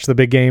watched the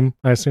big game,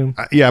 I assume?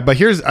 Yeah,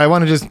 but I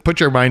want to just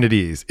put your mind at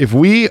ease. If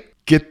we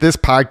get this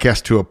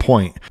podcast to a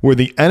point where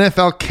the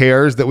NFL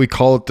cares that we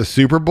call it the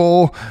Super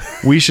Bowl,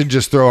 we should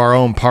just throw our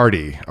own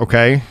party,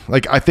 okay?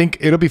 Like, I think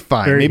it'll be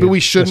fine. Very Maybe good. we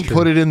shouldn't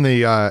put it in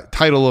the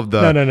title of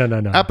the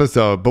No.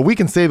 episode, but we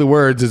can say the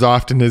words as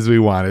often as we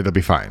want. It'll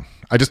be fine.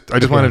 I just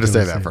wanted to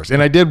say that first.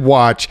 And I did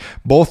watch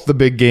both the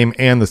big game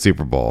and the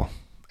Super Bowl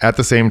at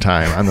the same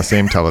time on the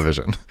same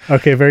television.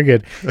 Okay, very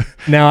good.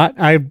 Now,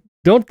 I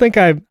don't think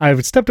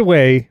I've stepped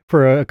away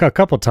for a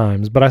couple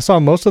times, but I saw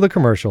most of the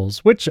commercials,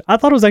 which I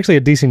thought was actually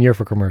a decent year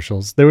for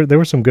commercials. There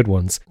were some good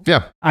ones.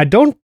 Yeah. I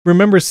don't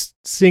remember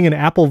seeing a new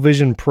Apple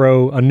Vision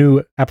Pro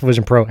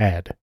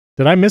ad.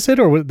 Did I miss it,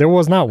 or there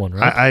was not one,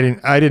 right?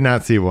 I did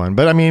not see one.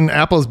 But I mean,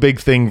 Apple's big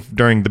thing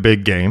during the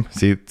big game,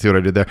 see what I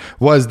did there,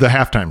 was the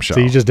halftime show. So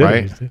you just did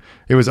right?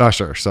 It was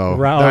Usher.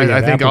 So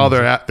I think all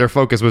their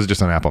focus was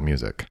just on Apple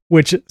Music.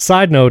 Which,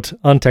 side note,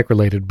 untech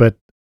related, but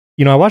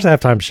I watched the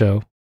halftime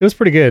show. It was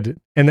pretty good.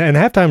 And the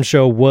halftime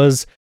show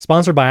was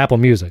sponsored by Apple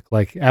Music.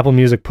 Like, Apple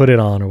Music put it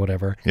on or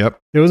whatever. Yep.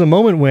 There was a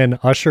moment when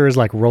Usher is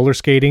like roller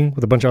skating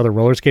with a bunch of other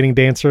roller skating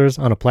dancers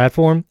on a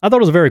platform. I thought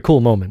it was a very cool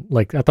moment.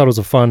 Like, I thought it was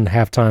a fun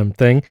halftime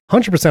thing.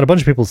 100%, a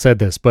bunch of people said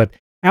this, but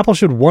Apple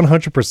should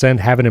 100%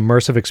 have an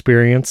immersive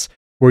experience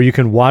where you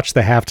can watch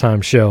the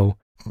halftime show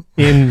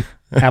in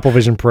Apple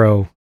Vision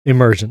Pro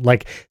immersion.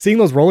 Like, seeing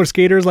those roller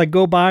skaters like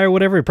go by or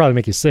whatever, it'd probably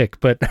make you sick,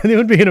 but it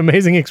would be an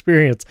amazing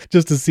experience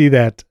just to see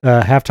that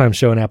halftime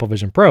show in Apple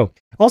Vision Pro.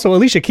 Also,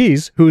 Alicia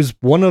Keys, who's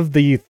one of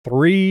the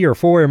 3 or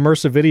 4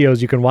 immersive videos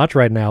you can watch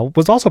right now,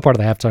 was also part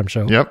of the halftime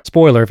show. Yep.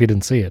 Spoiler if you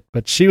didn't see it,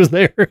 but she was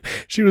there.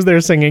 She was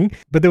there singing,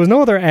 but there was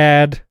no other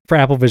ad for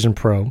Apple Vision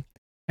Pro.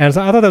 And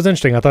so I thought that was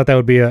interesting. I thought that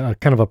would be a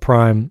kind of a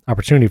prime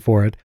opportunity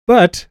for it.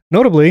 But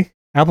notably,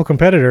 Apple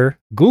competitor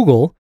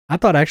Google, I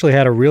thought actually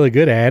had a really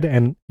good ad,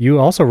 and you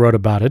also wrote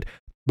about it,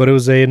 but it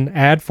was an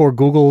ad for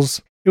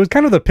Google's, it was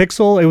kind of the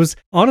Pixel. It was,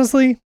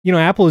 honestly,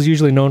 Apple is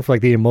usually known for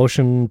like the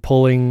emotion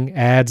pulling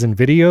ads and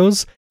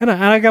videos, and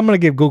I'm going to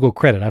give Google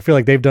credit. I feel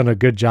like they've done a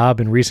good job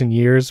in recent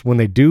years. When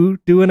they do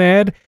an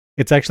ad,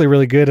 it's actually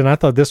really good, and I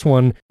thought this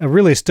one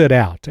really stood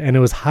out, and it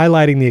was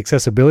highlighting the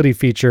accessibility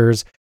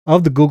features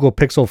of the Google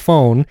Pixel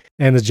phone,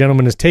 and this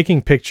gentleman is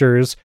taking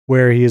pictures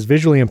where he is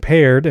visually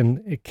impaired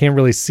and can't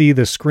really see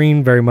the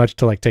screen very much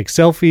to like take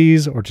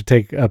selfies or to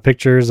take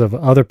pictures of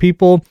other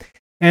people.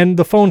 And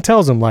the phone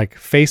tells him like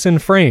face in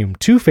frame,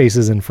 2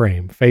 faces in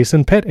frame, face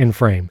and pet in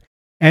frame.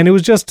 And it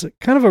was just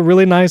kind of a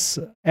really nice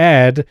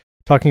ad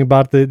talking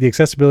about the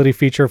accessibility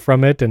feature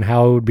from it and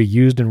how it would be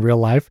used in real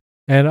life.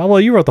 And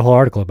well, you wrote the whole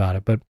article about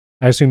it, but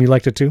I assume you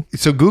liked it too?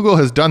 So Google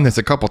has done this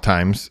a couple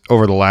times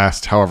over the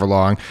last however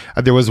long.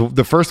 There was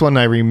the first one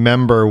I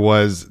remember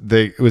was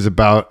it was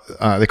about,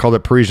 they called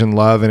it Parisian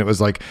Love. And it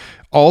was like,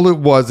 all it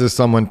was is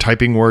someone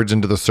typing words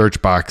into the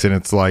search box, and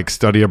it's like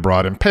study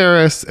abroad in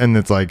Paris, and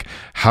it's like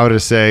how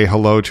to say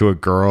hello to a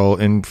girl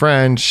in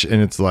French,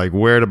 and it's like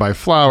where to buy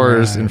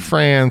flowers in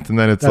France, and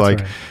then it's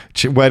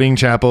wedding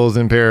chapels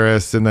in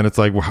Paris, and then it's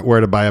like where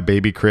to buy a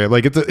baby crib.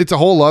 Like it's a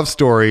whole love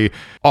story,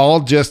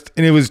 and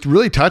it was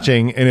really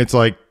touching, and it's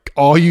like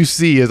all you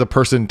see is a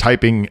person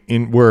typing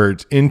in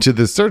words into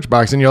the search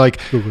box, and you're like,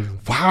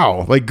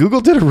 wow, like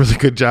Google did a really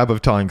good job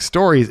of telling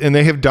stories, and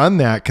they have done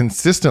that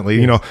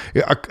consistently. Yes.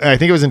 I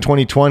think it was in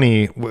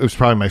 2020, it was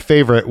probably my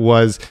favorite,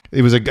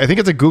 I think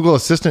it's a Google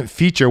Assistant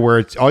feature where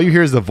it's all you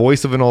hear is the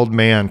voice of an old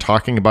man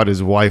talking about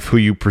his wife, who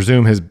you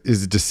presume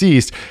is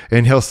deceased,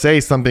 and he'll say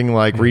something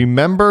like,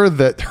 remember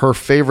that her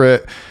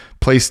favorite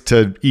place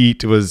to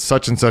eat was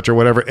such and such or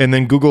whatever, and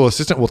then Google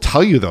Assistant will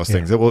tell you those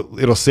things.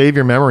 It'll save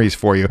your memories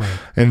for you.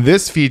 And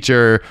this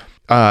feature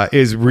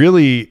is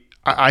really,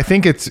 I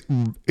think it's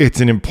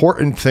an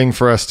important thing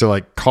for us to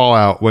like call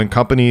out when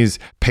companies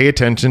pay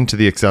attention to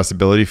the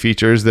accessibility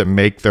features that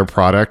make their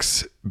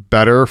products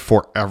better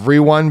for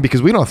everyone,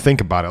 because we don't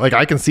think about it. Like,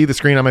 I can see the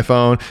screen on my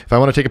phone. If I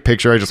want to take a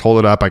picture, I just hold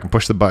it up. I can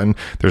push the button.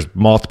 There's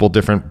multiple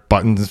different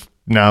buttons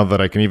now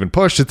that I can even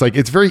push. It's like,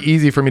 it's very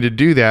easy for me to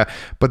do that,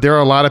 but there are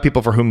a lot of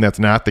people for whom that's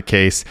not the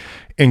case.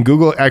 And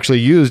Google actually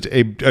used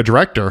a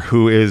director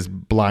who is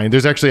blind.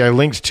 I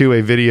linked to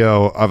a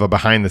video of a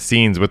behind the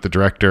scenes with the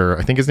director.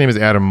 I think his name is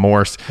Adam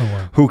Morse,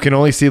 who can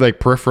only see like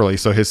peripherally.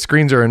 So his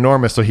screens are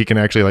enormous, so he can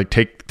actually like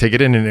take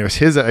it in. And it was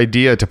his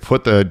idea to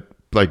put the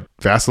like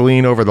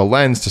Vaseline over the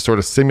lens to sort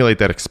of simulate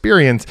that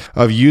experience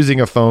of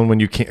using a phone when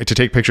you can't, to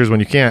take pictures when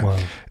you can't. Wow.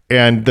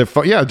 And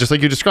just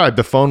like you described,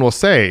 the phone will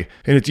say,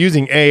 and it's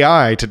using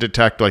AI to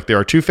detect like there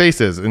are 2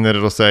 faces, and then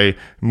it'll say,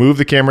 move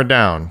the camera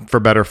down for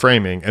better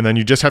framing. And then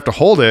you just have to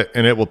hold it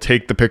and it will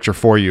take the picture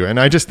for you. And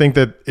I just think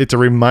that it's a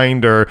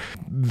reminder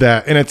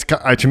that, and it's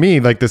to me,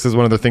 like, this is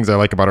one of the things I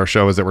like about our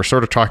show, is that we're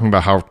sort of talking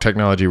about how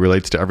technology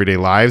relates to everyday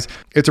lives.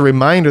 It's a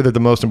reminder that the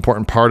most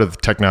important part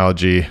of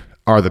technology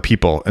are the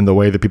people and the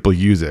way that people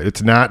use it.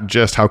 It's not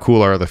just how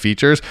cool are the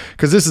features,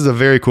 because this is a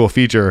very cool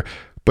feature,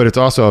 but it's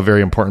also a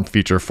very important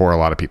feature for a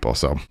lot of people.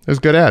 So it was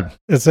a good ad.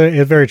 It's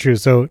very true.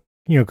 So,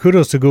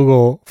 kudos to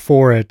Google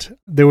for it.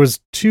 There was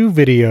 2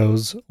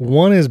 videos.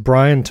 One is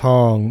Brian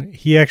Tong.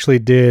 He actually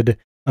did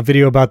a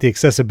video about the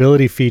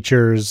accessibility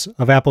features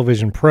of Apple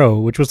Vision Pro,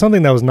 which was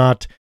something that was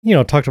not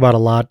talked about a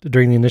lot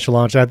during the initial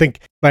launch. I think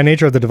by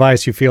nature of the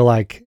device, you feel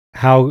like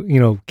how,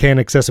 can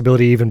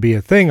accessibility even be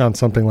a thing on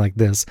something like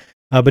this?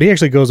 But he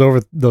actually goes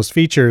over those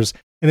features.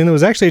 And then there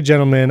was actually a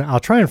gentleman, I'll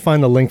try and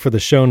find the link for the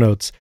show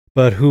notes,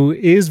 but who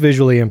is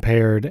visually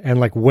impaired and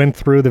like went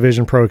through the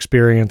Vision Pro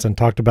experience and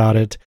talked about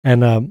it.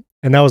 And that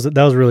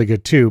was really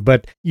good too.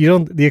 But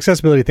the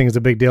accessibility thing is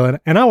a big deal.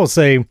 And I will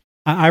say,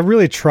 I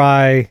really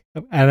try,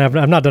 and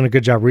I've not done a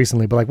good job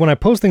recently, but like when I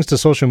post things to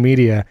social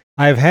media,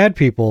 I've had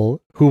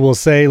people who will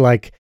say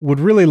like,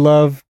 would really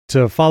love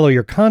to follow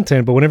your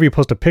content, but whenever you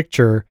post a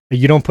picture,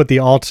 you don't put the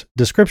alt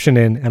description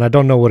in, and I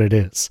don't know what it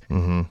is.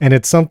 Mm-hmm. And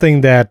it's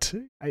something that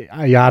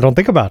I don't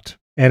think about.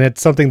 And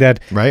it's something that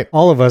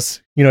all of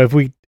us, if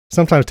we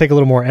sometimes take a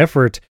little more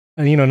effort,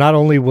 and not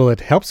only will it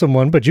help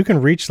someone, but you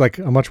can reach like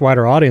a much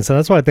wider audience. And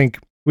that's why I think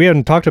we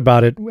haven't talked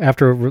about it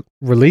after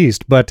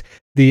released, but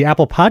the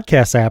Apple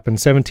Podcasts app in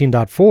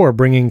 17.4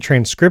 bringing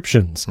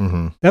transcriptions,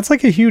 that's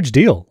like a huge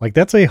deal. Like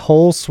that's a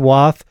whole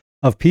swath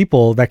of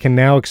people that can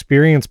now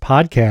experience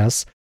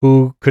podcasts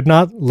who could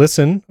not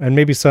listen, and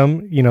maybe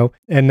some,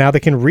 and now they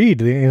can read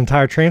the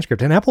entire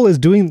transcript. And Apple is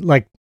doing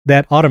like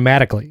that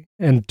automatically.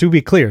 And to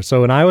be clear,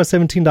 so in iOS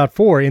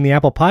 17.4 in the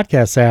Apple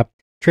Podcasts app,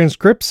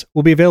 transcripts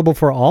will be available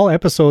for all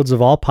episodes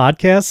of all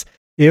podcasts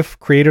if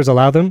creators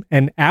allow them,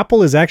 and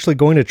Apple is actually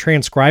going to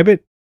transcribe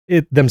it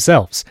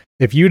themselves.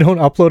 If you don't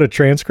upload a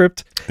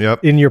transcript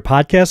in your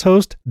podcast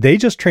host, they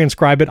just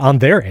transcribe it on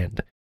their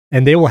end,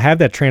 and they will have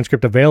that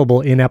transcript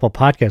available in Apple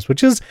Podcasts,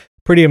 which is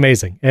pretty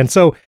amazing. And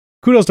so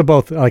kudos to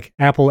both like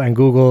Apple and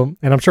Google,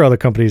 and I'm sure other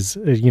companies,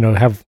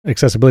 have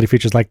accessibility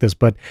features like this,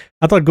 but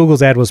I thought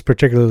Google's ad was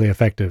particularly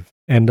effective,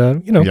 and,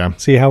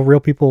 see how real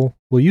people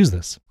will use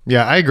this.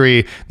 Yeah, I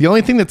agree. The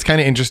only thing that's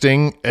kind of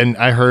interesting, and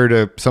I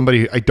heard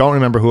somebody, I don't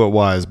remember who it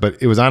was, but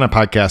it was on a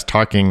podcast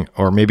talking,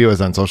 or maybe it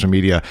was on social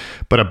media,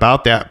 but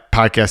about that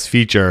podcast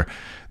feature,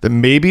 that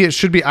maybe it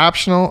should be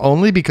optional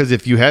only because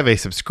if you have a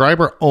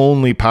subscriber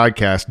only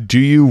podcast, do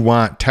you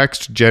want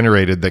text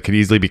generated that could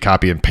easily be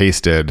copy and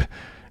pasted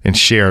and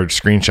shared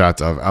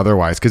screenshots of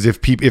otherwise? Because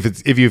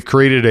if you've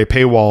created a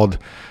paywalled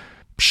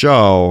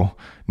show,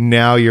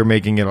 now you're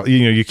making it,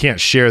 you can't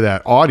share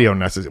that audio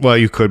necessarily. Well,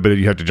 you could, but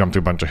you have to jump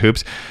through a bunch of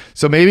hoops.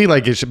 So maybe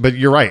like it should, but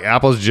you're right.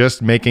 Apple's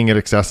just making it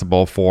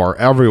accessible for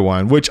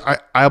everyone, which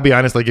I'll be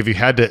honest, like if you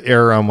had to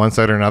err on one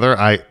side or another,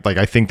 I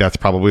think that's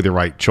probably the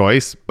right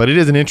choice, but it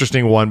is an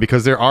interesting one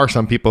because there are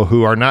some people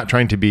who are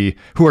trying to be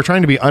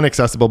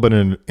unaccessible, but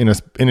in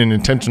an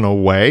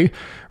intentional way,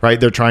 right?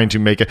 They're trying to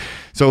make it.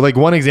 So like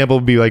one example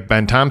would be like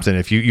Ben Thompson.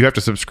 If you have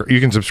to subscribe, you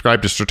can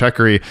subscribe to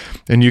Stratechery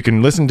and you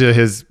can listen to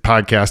his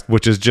podcast,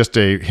 which is just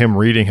him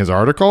reading his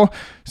article.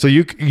 So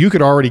you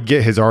could already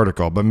get his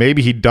article, but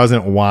maybe he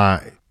doesn't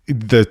want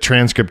the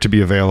transcript to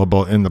be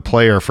available in the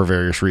player for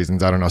various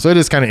reasons. I don't know. So it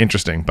is kind of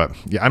interesting, but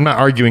yeah, I'm not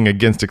arguing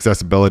against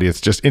accessibility.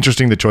 It's just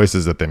interesting the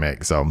choices that they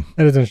make. So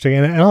that is interesting.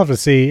 And I'll have to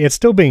see, it's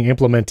still being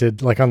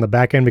implemented like on the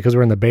back end because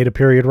we're in the beta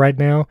period right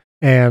now.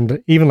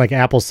 And even like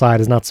Apple's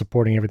side is not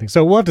supporting everything.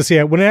 So we'll have to see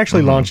it when it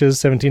actually launches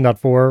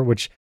 17.4,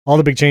 which all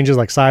the big changes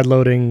like side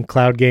loading,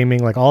 cloud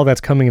gaming, like all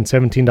that's coming in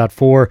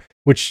 17.4,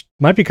 which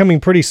might be coming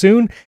pretty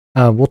soon.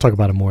 We'll talk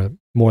about it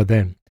more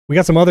then. We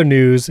got some other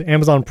news,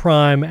 Amazon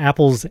Prime,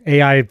 Apple's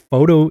AI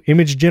photo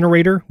image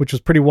generator, which was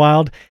pretty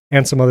wild,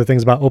 and some other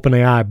things about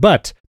OpenAI.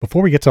 But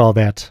before we get to all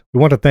that, we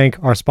want to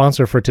thank our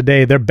sponsor for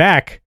today. They're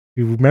back.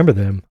 You remember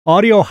them.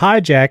 Audio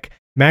Hijack,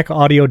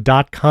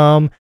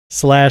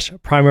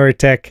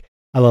 macaudio.com/primarytech.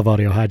 I love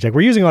Audio Hijack.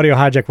 We're using Audio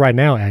Hijack right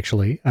now,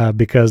 actually,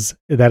 because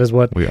that is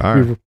what we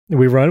are.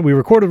 We run. We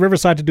recorded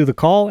Riverside to do the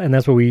call, and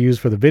that's what we use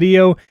for the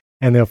video.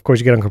 And then, of course,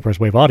 you get uncompressed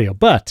wave audio.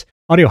 But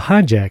Audio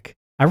Hijack,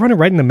 I run it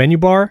right in the menu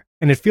bar,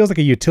 and it feels like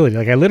a utility.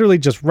 Like I literally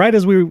just right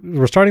as we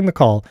were starting the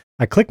call,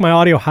 I click my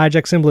Audio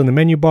Hijack symbol in the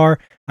menu bar.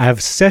 I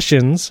have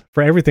sessions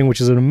for everything,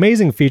 which is an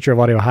amazing feature of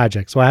Audio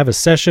Hijack. So I have a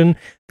session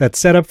that's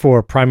set up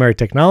for primary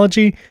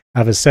technology. I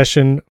have a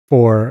session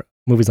for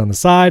movies on the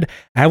side.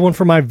 I have one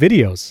for my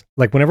videos.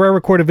 Like whenever I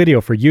record a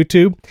video for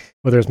YouTube,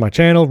 whether it's my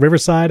channel,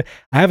 Riverside,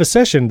 I have a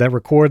session that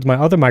records my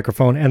other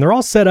microphone, and they're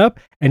all set up,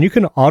 and you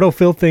can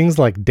autofill things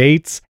like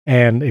dates,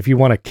 and if you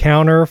want to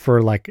counter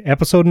for like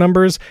episode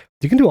numbers,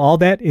 you can do all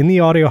that in the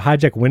Audio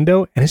Hijack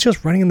window, and it's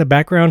just running in the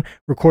background,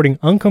 recording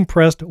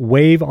uncompressed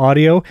wave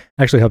audio.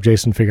 I actually helped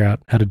Jason figure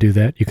out how to do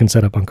that. You can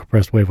set up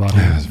uncompressed wave audio.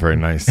 That's very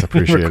nice.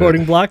 Appreciate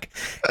recording block,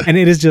 and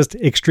it is just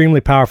extremely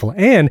powerful.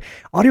 And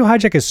Audio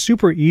Hijack is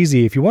super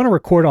easy if you want to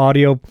record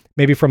audio,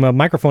 maybe from a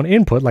microphone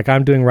input like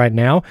I'm doing right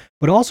now,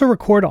 but also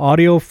record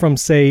audio from,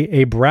 say,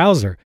 a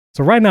browser.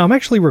 So right now I'm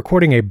actually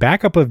recording a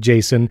backup of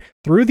Jason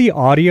through the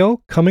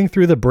audio coming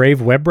through the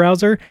Brave web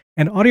browser,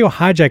 and Audio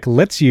Hijack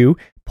lets you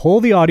pull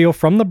the audio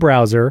from the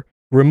browser,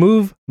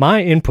 remove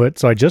my input,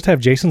 so I just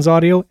have Jason's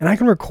audio, and I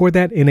can record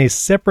that in a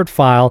separate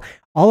file.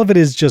 All of it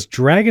is just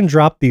drag and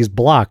drop these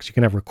blocks. You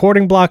can have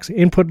recording blocks,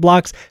 input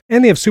blocks,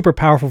 and they have super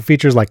powerful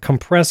features like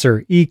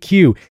compressor,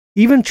 EQ,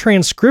 even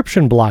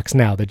transcription blocks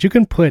now that you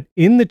can put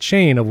in the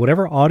chain of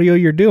whatever audio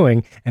you're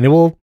doing, and it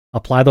will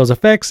apply those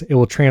effects. It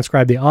will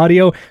transcribe the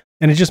audio.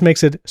 and it just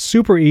makes it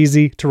super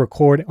easy to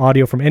record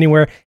audio from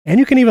anywhere. And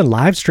you can even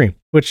live stream,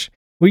 which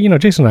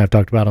Jason and I have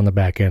talked about on the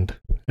back end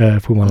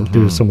if we want to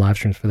do some live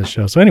streams for this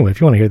show. So anyway,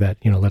 if you want to hear that,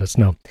 let us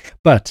know.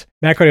 But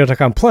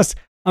MacRadio.com plus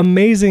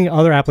amazing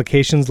other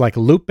applications like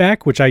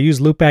Loopback, which I use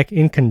Loopback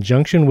in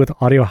conjunction with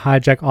Audio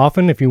Hijack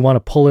often if you want to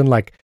pull in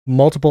like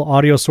multiple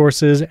audio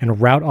sources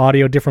and route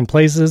audio different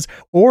places,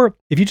 or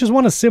if you just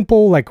want a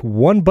simple like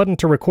one button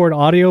to record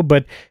audio.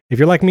 But if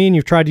you're like me and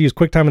you've tried to use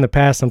QuickTime in the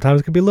past,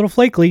 sometimes it could be a little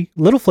flaky.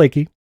 Let's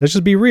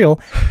just be real.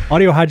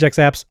 Audio Hijack's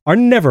apps are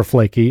never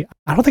flaky.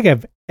 I don't think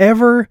I've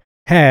ever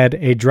had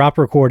a drop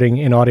recording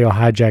in Audio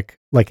Hijack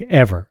like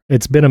ever.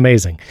 It's been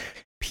amazing.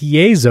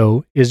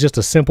 Piezo is just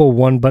a simple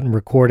one button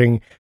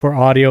recording for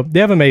audio. They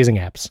have amazing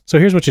apps. So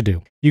here's what you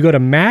do. You go to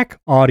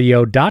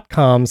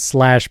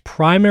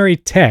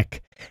macaudio.com/primarytech,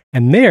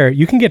 and there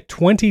you can get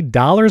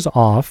 $20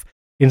 off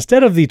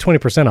instead of the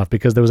 20% off,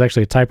 because there was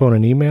actually a typo in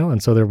an email.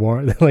 And so they're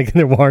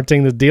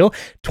warranting the deal.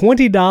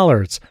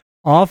 $20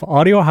 off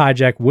Audio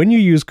Hijack when you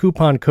use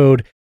coupon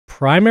code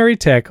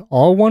primarytech,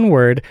 all one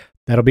word.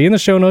 That'll be in the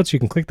show notes. You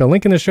can click the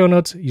link in the show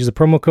notes, use the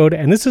promo code,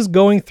 and this is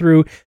going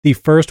through the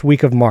first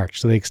week of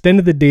March. So they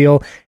extended the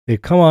deal.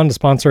 They've come on to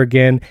sponsor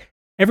again.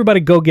 Everybody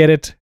go get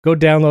it, go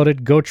download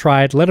it, go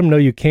try it. Let them know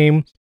you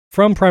came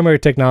from Primary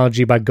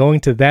Technology by going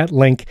to that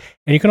link.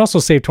 And you can also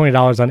save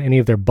 $20 on any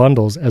of their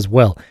bundles as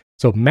well.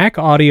 So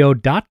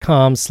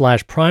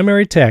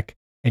macaudio.com/primarytech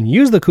and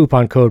use the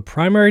coupon code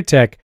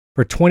primarytech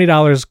for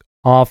 $20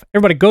 off.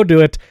 Everybody go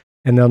do it,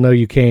 and they'll know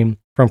you came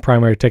from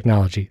Primary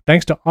Technology.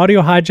 Thanks to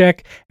Audio Hijack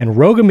and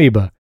Rogue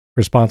Amoeba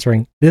for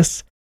sponsoring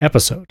this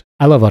episode.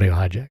 I love Audio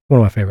Hijack. One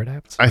of my favorite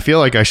apps. I feel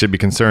like I should be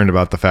concerned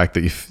about the fact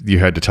that you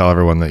had to tell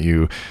everyone that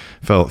you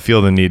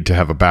feel the need to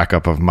have a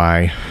backup of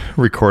my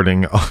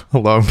recording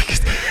alone,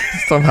 because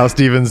somehow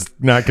Steven's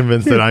not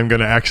convinced that I'm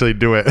going to actually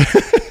do it.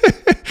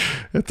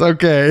 It's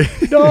okay.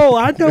 No,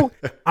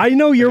 I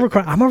know you're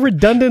recording. I'm a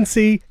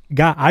redundancy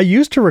guy. I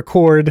used to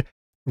record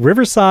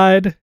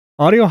Riverside,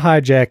 Audio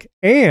Hijack,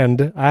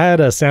 and I had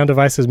a Sound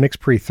Devices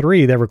Mix-Pre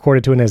 3 that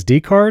recorded to an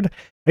SD card.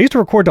 I used to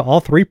record to all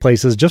three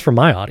places just for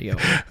my audio.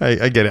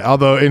 I get it.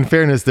 Although, in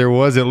fairness, there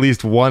was at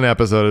least one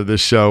episode of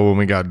this show when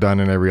we got done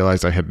and I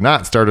realized I had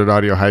not started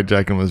Audio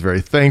Hijack and was very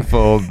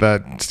thankful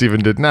that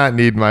Stephen did not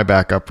need my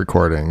backup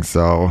recording.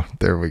 So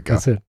there we go.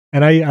 That's it.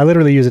 And I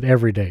literally use it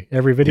every day.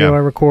 Every video I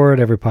record,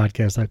 every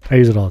podcast, I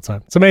use it all the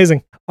time. It's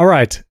amazing. All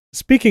right.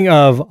 Speaking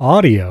of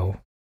audio,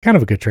 kind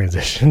of a good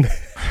transition.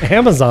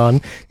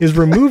 Amazon is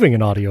removing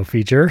an audio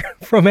feature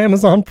from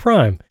Amazon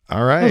Prime.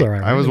 All right.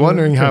 I was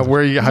wondering how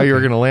you were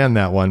going to land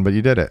that one, but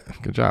you did it.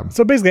 Good job.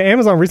 So basically,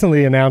 Amazon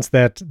recently announced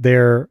that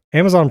their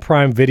Amazon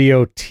Prime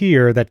Video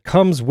tier that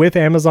comes with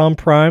Amazon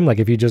Prime, like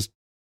if you just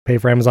pay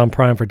for Amazon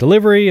Prime for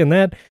delivery and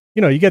that,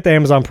 you get the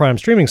Amazon Prime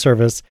streaming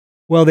service.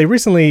 Well, they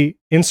recently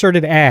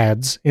inserted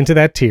ads into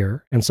that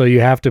tier, and so you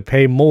have to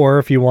pay more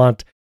if you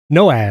want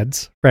no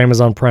ads for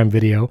Amazon Prime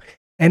Video.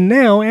 And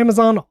now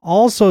Amazon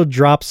also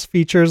drops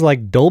features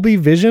like Dolby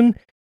Vision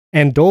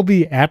and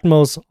Dolby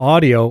Atmos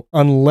audio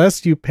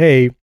unless you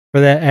pay for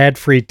that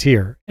ad-free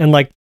tier. And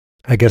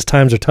I guess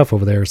times are tough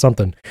over there or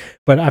something.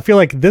 But I feel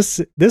like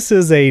this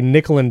is a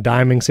nickel and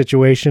diming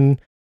situation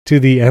to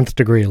the nth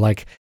degree.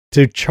 Like,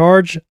 to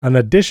charge an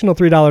additional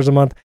 $3 a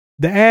month,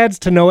 the ads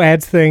to no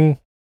ads thing,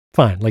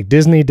 fine. Like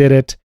Disney did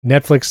it.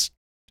 Netflix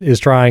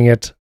is trying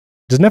it.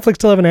 Does Netflix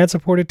still have an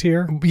ad-supported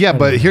tier? Yeah,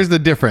 but here's the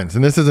difference,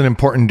 and this is an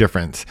important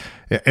difference.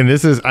 And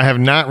I have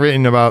not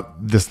written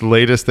about this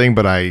latest thing,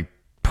 but I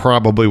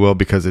probably will,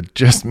 because it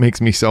just makes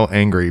me so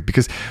angry.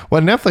 Because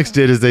what Netflix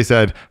did is they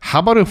said, how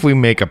about if we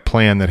make a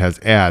plan that has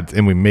ads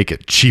and we make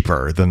it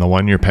cheaper than the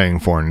one you're paying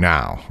for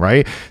now,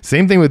 right?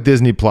 Same thing with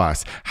Disney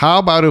Plus. How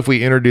about if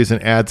we introduce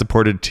an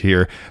ad-supported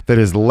tier that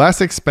is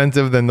less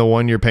expensive than the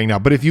one you're paying now?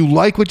 But if you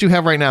like what you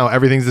have right now,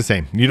 everything's the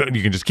same. You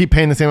can just keep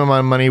paying the same amount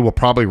of money. We'll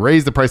probably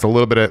raise the price a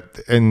little bit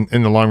in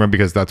the long run,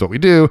 because that's what we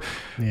do.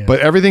 Yeah.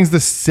 But everything's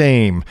the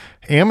same.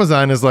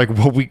 Amazon is like,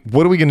 well,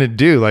 what are we going to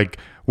do? Like,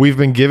 we've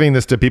been giving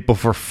this to people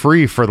for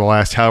free for the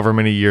last however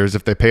many years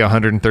if they pay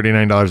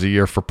 $139 a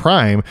year for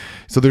Prime.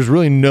 So there's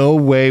really no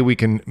way we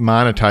can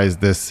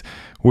monetize this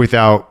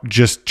without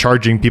just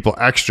charging people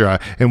extra.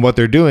 And what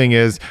they're doing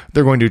is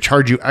they're going to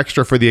charge you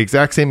extra for the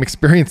exact same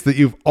experience that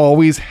you've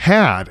always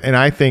had. And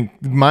I think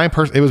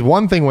it was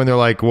one thing when they're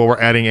like, well,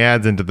 we're adding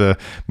ads into the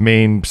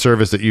main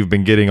service that you've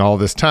been getting all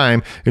this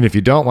time. And if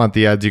you don't want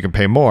the ads, you can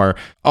pay more.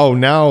 Oh,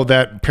 now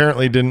that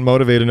apparently didn't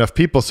motivate enough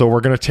people. So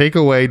we're going to take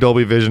away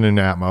Dolby Vision and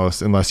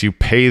Atmos unless you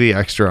pay the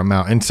extra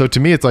amount. And so to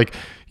me, it's like,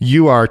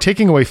 you are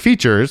taking away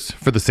features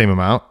for the same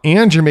amount,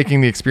 and you're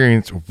making the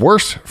experience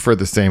worse for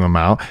the same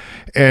amount.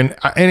 And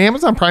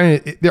Amazon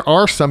Prime, there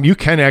are some, you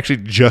can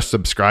actually just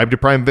subscribe to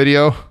Prime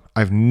Video.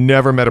 I've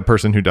never met a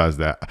person who does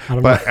that.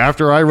 But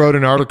after I wrote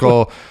an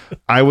article,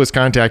 I was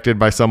contacted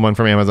by someone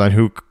from Amazon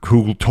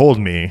who told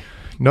me,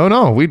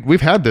 no,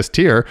 we've had this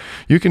tier.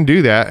 You can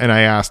do that. And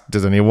I asked,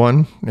 does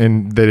anyone?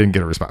 And they didn't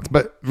get a response.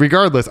 But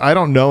regardless, I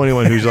don't know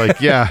anyone who's like,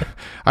 yeah,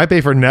 I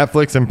pay for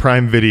Netflix and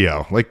Prime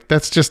Video. Like,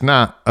 that's just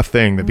not a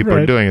thing that people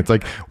are doing. It's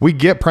like, we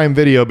get Prime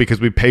Video because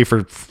we pay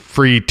for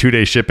free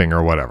 2-day shipping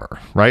or whatever,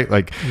 right?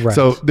 Like,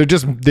 so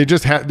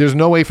there's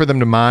no way for them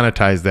to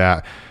monetize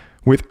that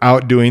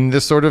without doing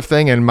this sort of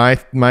thing. And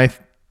my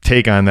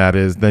take on that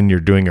is, then you're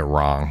doing it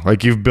wrong.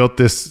 Like, you've built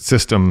this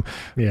system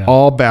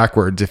all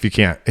backwards if you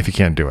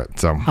can't do it.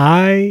 So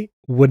I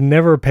would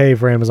never pay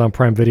for Amazon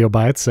Prime Video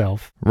by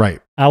itself. Right.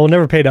 I will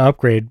never pay to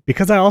upgrade,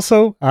 because I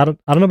don't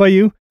know about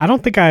you, I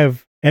don't think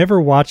I've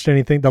ever watched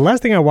anything. The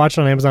last thing I watched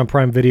on Amazon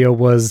Prime Video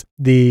was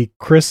the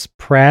Chris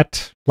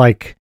Pratt,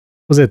 like,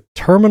 was it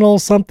Terminal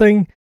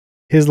something?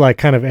 His like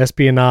kind of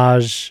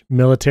espionage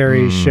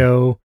military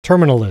show,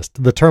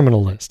 The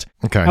Terminal List.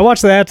 Okay. I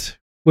watched that,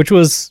 which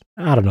was,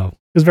 I don't know, it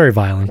was very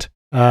violent.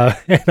 And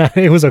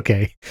it was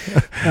okay.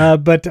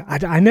 But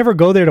I never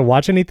go there to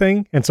watch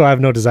anything. And so I have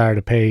no desire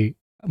to pay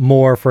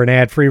more for an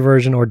ad-free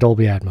version or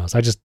Dolby Atmos.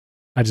 I just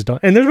don't.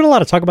 And there's been a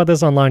lot of talk about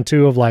this online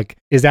too, of like,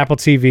 is Apple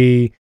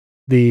TV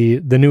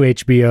the new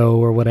HBO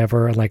or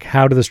whatever? And like,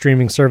 how do the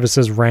streaming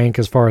services rank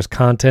as far as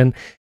content?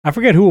 I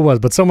forget who it was,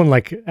 but someone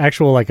like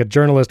a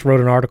journalist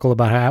wrote an article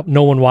about how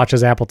no one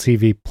watches Apple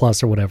TV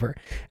Plus or whatever.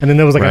 And then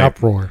there was like an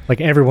uproar.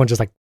 Like, everyone just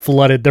like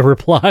flooded the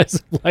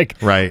replies. Like,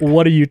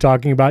 what are you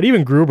talking about?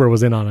 Even Gruber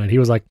was in on it. He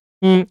was like,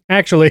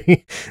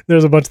 actually,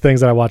 there's a bunch of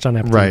things that I watch on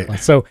Apple TV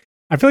Plus. So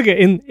I feel like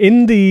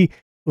in the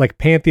like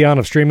pantheon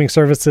of streaming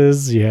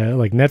services,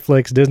 like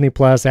Netflix, Disney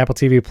Plus, Apple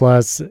TV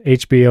Plus,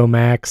 HBO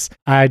Max,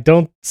 I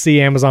don't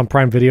see Amazon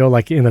Prime Video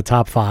like in the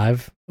top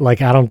 5.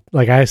 Like,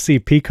 I see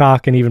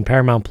Peacock and even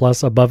Paramount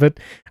Plus above it.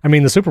 I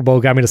mean, the Super Bowl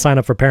got me to sign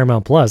up for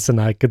Paramount Plus, and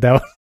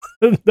that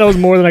was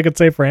more than I could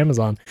say for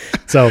Amazon.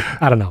 So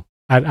I don't know.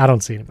 I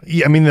don't see anything.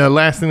 Yeah, I mean, the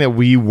last thing that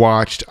we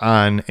watched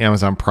on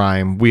Amazon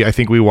Prime, I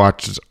think we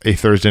watched a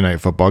Thursday night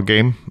football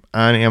game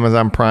on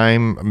Amazon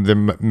Prime. There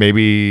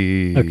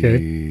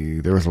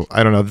was,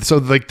 I don't know. So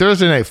like,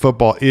 Thursday night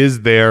football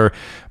is their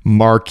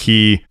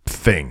marquee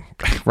thing,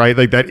 right?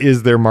 Like, that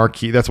is their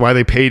marquee. That's why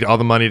they paid all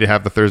the money to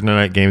have the Thursday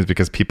night games,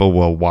 because people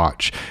will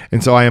watch.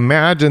 And so I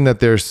imagine that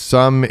there's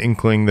some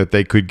inkling that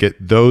they could get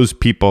those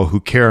people who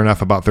care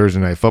enough about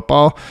Thursday night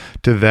football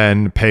to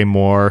then pay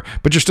more.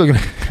 But you're still going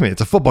to, I mean,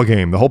 it's a football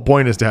game. The whole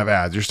point is to have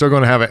ads. You're still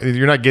going to have,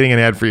 you're not getting an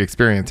ad-free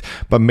experience,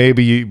 but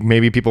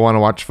maybe people want to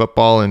watch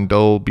football in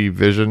Dolby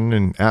Vision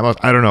and Atmos.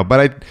 I don't know.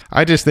 But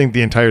I just think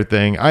the entire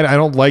thing, I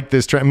don't like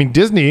this trend. I mean,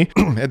 Disney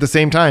at the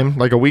same time,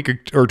 like a week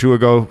or two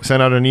ago,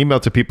 sent out an email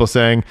to people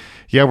saying,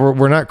 yeah,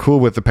 we're not cool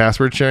with the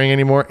password sharing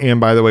anymore.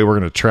 And by the way, we're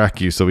going to track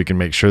you so we can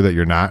make sure that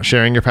you're not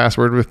sharing your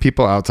password with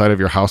people outside of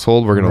your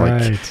household. We're going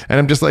to and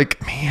I'm just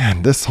like,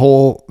 man, this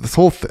whole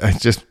thing,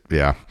 just,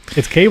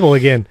 it's cable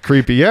again.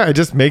 Creepy. Yeah. It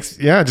just makes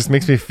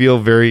me feel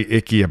very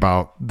icky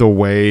about the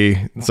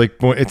way it's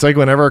like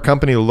whenever a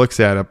company looks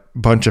at a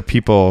bunch of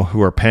people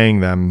who are paying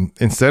them,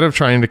 instead of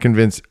trying to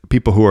convince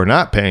people who are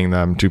not paying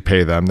them to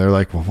pay them, they're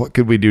like, well, what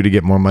could we do to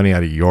get more money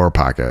out of your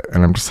pocket?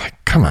 And I'm just like,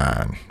 come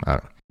on. I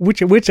don't know.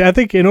 Which I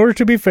think, in order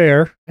to be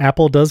fair,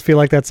 Apple does feel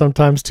like that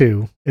sometimes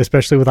too,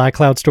 especially with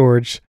iCloud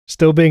storage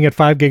still being at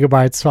 5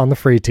 gigabytes on the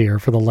free tier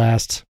for the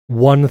last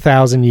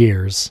 1,000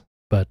 years.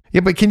 But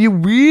can you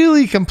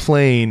really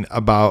complain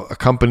about a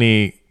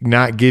company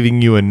not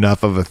giving you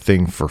enough of a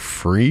thing for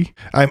free?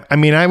 I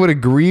mean, I would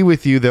agree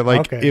with you that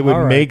like it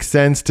would make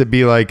sense to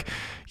be like,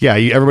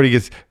 everybody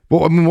gets.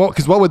 Well, I mean,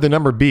 because what would the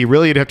number be?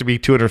 Really, it'd have to be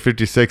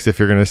 256 if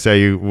you're going to say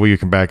you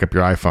can back up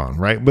your iPhone,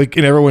 right? Like,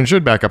 and everyone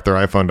should back up their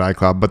iPhone to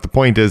iCloud. But the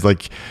point is,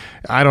 like,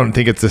 I don't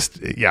think it's this.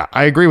 Yeah,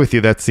 I agree with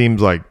you. That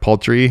seems like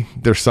paltry.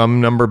 There's some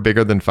number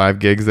bigger than 5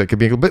 gigs that could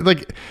be, but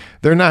like,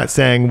 they're not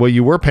saying, well,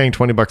 you were paying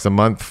 $20 a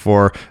month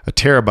for a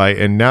terabyte,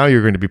 and now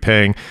you're going to be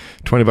paying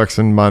 $20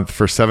 a month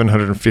for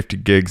 750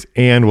 gigs,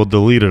 and we'll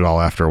delete it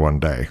all after one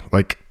day.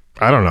 Like,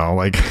 I don't know,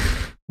 like.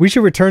 We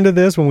should return to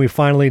this when we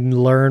finally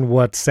learn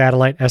what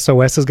satellite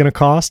SOS is going to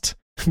cost,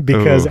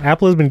 because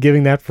Apple has been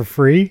giving that for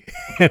free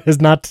and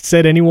has not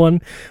said anyone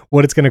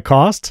what it's going to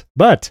cost,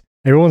 but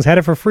everyone's had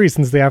it for free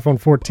since the iPhone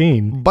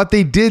 14. But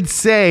they did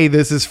say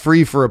this is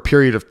free for a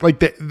period of, like,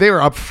 they were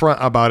upfront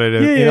about it.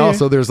 And,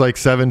 also there's like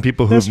 7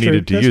 people who've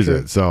needed to use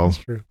it. So, that's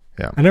true.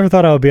 Yeah. I never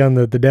thought I would be on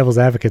the devil's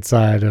advocate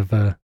side of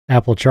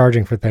Apple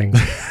charging for things.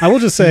 I will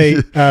just say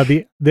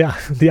the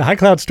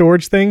iCloud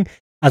storage thing,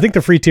 I think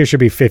the free tier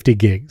should be 50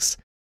 gigs.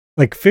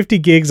 Like 50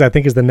 gigs, I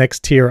think, is the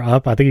next tier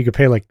up. I think you could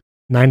pay like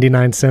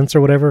 99 cents or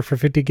whatever for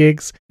 50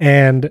 gigs.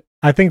 And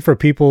I think for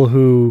people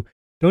who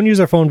don't use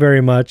their phone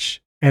very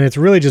much, and it's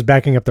really just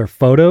backing up their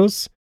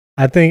photos,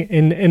 I think,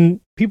 and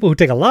people who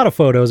take a lot of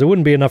photos, it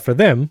wouldn't be enough for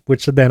them,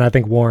 which then I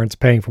think warrants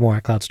paying for more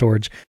iCloud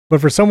storage.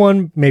 But for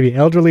someone, maybe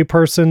elderly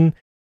person,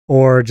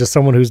 or just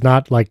someone who's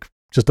not like,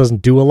 just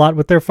doesn't do a lot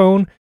with their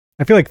phone,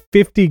 I feel like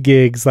 50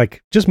 gigs,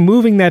 like just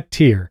moving that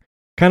tier,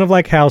 kind of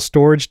like how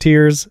storage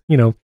tiers,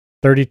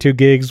 32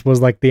 gigs was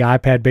like the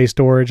iPad-based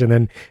storage, and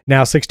then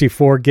now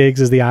 64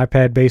 gigs is the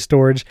iPad-based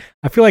storage.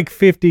 I feel like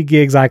 50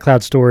 gigs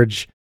iCloud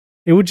storage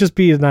It would just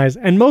be nice.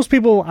 And most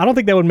people, I don't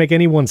think that would make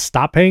anyone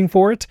stop paying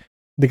for it,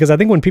 because I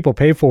think when people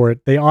pay for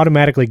it, they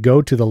automatically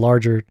go to the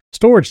larger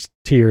storage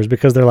tiers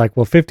because they're like,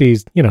 well,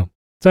 50's,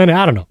 so I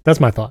don't know. That's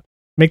my thought.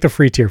 Make the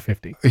free tier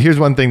 50. Here's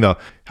one thing though.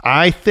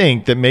 I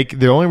think that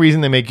the only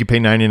reason they make you pay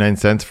 99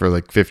 cents for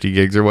like 50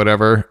 gigs or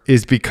whatever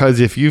is because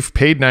if you've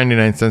paid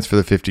 99 cents for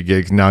the 50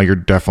 gigs, now you're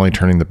definitely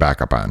turning the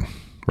backup on,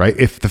 right?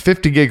 If the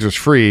 50 gigs was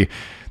free,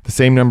 the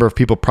same number of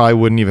people probably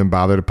wouldn't even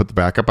bother to put the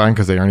backup on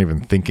because they aren't even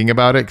thinking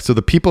about it. So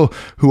the people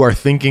who are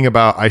thinking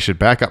about, I should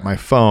back up my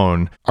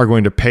phone, are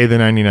going to pay the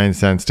 99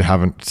 cents to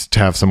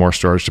have some more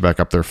storage to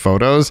back up their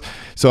photos.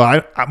 So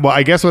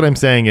I guess what I'm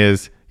saying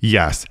is,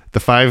 yes,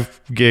 the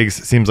 5 gigs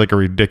seems like a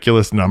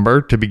ridiculous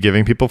number to be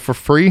giving people for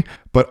free.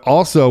 But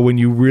also when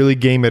you really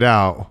game it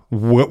out,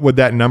 what would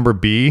that number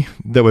be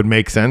that would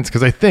make sense?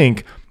 Because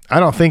I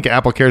don't think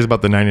Apple cares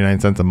about the 99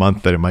 cents a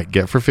month that it might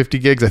get for 50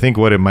 gigs. I think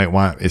what it might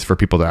want is for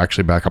people to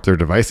actually back up their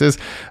devices.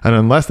 And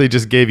unless they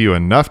just gave you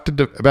enough to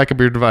back up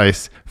your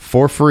device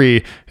for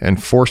free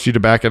and forced you to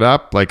back it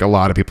up, like a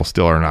lot of people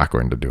still are not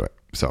going to do it.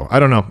 So I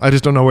don't know. I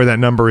just don't know where that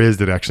number is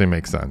that actually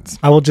makes sense.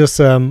 I will just,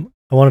 I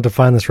wanted to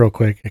find this real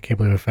quick. I can't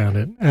believe I found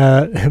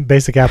it.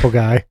 Basic Apple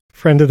guy,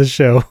 friend of the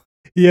show.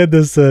 He had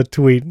this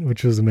tweet,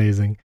 which was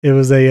amazing. It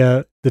was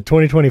the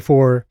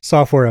 2024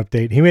 software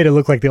update. He made it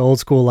look like the old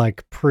school,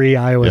 like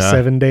pre-iOS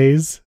 7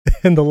 days.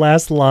 And the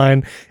last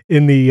line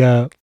in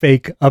the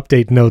fake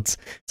update notes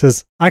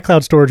says,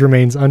 iCloud storage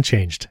remains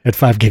unchanged at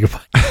 5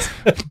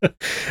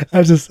 gigabytes.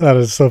 I just thought it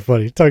was so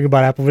funny. Talking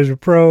about Apple Vision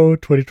Pro,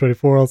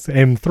 2024,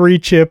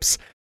 M3 chips,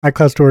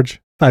 iCloud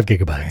storage, 5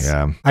 gigabytes.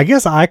 Yeah. I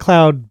guess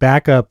iCloud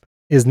backup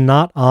is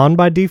not on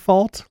by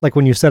default, like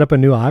when you set up a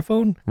new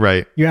iPhone.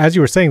 Right. As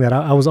you were saying that,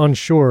 I was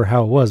unsure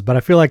how it was, but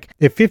I feel like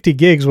if 50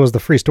 gigs was the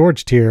free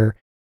storage tier,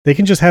 they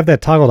can just have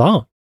that toggled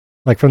on,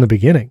 like from the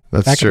beginning.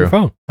 That's back true. Up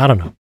your phone. I don't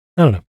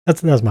know.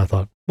 That's my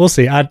thought. We'll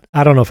see. I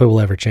don't know if it will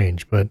ever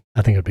change, but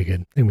I think it'd be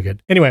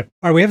good. Anyway,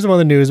 all right, we have some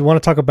other news. I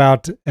want to talk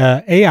about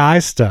AI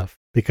stuff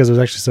because there's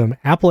actually some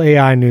Apple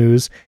AI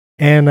news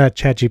and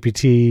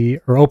ChatGPT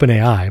or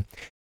OpenAI.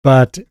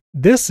 But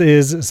this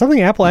is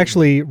something Apple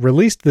actually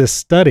released this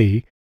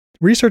study.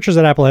 Researchers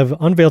at Apple have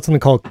unveiled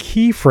something called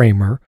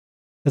Keyframer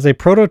as a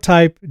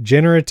prototype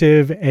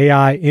generative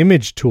AI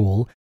image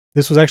tool.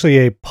 This was actually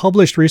a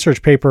published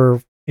research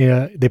paper.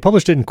 They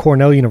published it in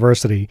Cornell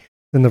University.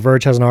 Then The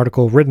Verge has an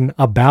article written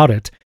about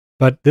it.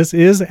 But this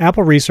is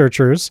Apple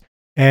researchers,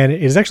 and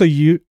it is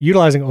actually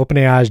utilizing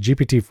OpenAI's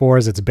GPT-4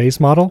 as its base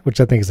model,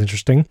 which I think is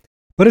interesting.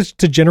 But it's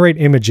to generate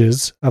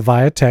images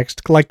via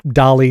text, like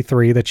DALL-E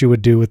 3 that you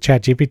would do with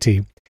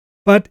ChatGPT.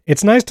 But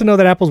it's nice to know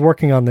that Apple's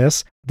working on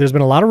this. There's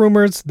been a lot of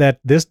rumors that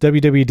this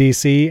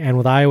WWDC and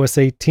with iOS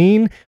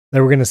 18,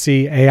 that we're going to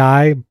see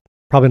AI,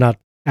 probably not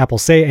Apple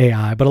say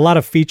AI, but a lot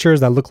of features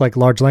that look like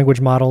large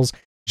language models,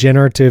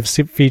 generative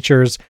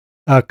features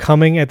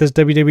coming at this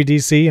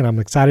WWDC, and I'm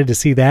excited to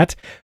see that.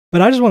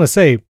 But I just want to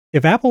say,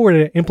 if Apple were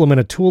to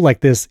implement a tool like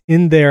this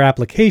in their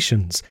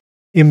applications,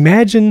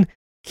 imagine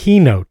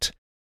Keynote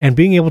and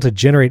being able to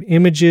generate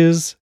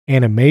images,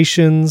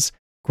 animations,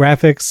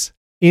 graphics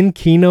in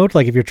Keynote.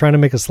 Like if you're trying to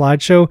make a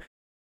slideshow,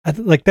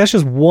 like that's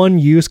just one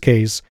use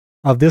case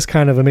of this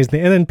kind of amazing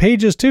thing. And then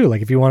pages too.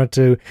 Like if you wanted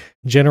to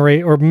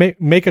generate or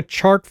make a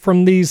chart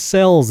from these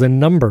cells and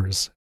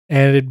numbers,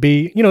 and it'd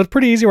be, it's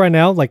pretty easy right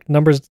now. Like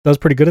Numbers does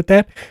pretty good at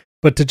that.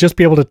 But to just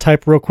be able to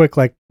type real quick,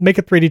 like make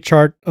a 3D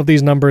chart of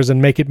these numbers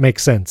and make it make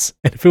sense.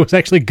 And if it was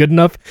actually good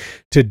enough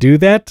to do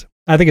that,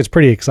 I think it's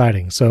pretty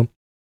exciting. So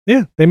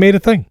yeah, they made a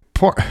thing.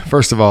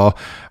 First of all,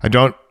 I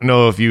don't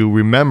know if you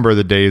remember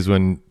the days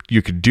when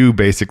you could do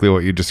basically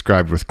what you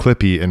described with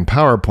Clippy and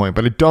PowerPoint,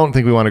 but I don't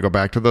think we want to go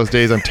back to those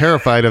days. I'm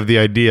terrified of the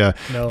idea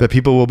that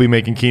people will be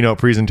making keynote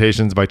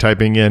presentations by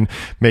typing in,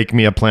 make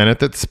me a planet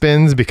that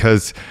spins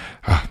because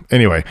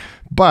anyway,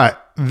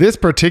 but this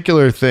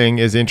particular thing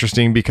is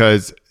interesting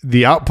because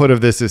the output of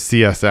this is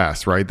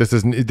CSS, right?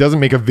 It doesn't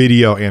make a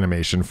video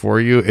animation for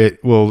you.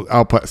 It will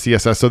output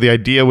CSS. So the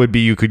idea would be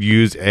you could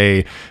use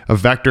a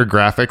vector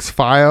graphics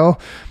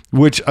file,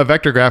 which a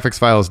vector graphics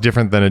file is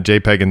different than a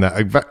JPEG in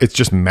that it's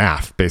just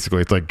math,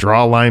 basically. It's like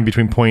draw a line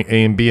between point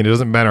A and B, and it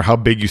doesn't matter how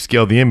big you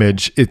scale the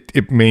image.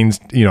 It means,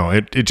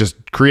 it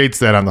just creates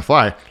that on the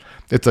fly.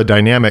 It's a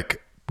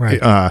dynamic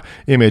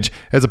image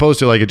as opposed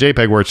to like a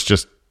JPEG where it's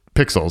just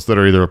pixels that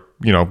are either,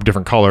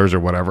 different colors or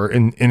whatever.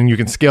 And you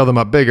can scale them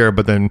up bigger,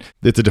 but then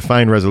it's a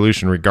defined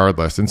resolution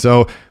regardless. And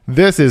so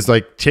this is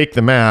like take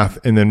the math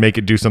and then make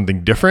it do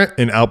something different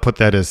and output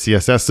that as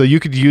CSS. So you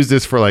could use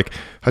this for like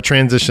a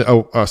transition,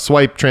 a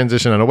swipe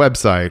transition on a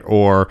website,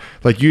 or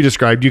like you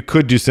described, you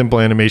could do simple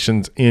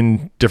animations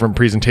in different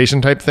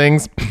presentation type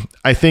things.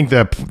 I think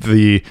that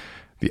the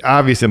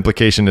obvious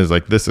implication is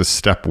like, this is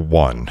step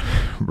one,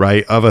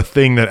 right? Of a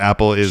thing that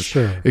Apple is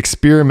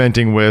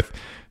experimenting with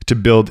to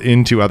build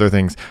into other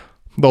things.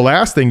 The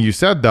last thing you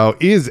said, though,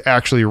 is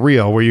actually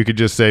real, where you could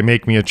just say,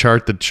 make me a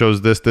chart that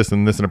shows this, this,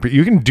 and this. And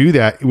you can do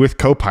that with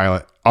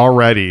Copilot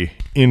already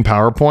in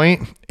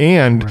PowerPoint.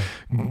 And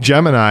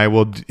Gemini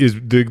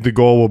the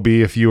goal will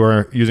be, if you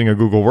are using a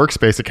Google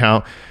Workspace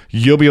account,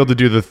 you'll be able to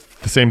do the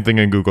same thing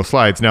in Google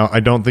Slides. Now, I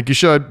don't think you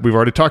should. We've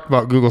already talked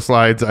about Google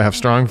Slides. I have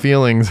strong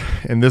feelings,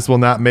 and this will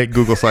not make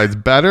Google Slides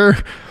better.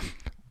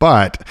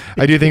 But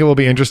I do think it will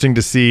be interesting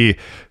to see,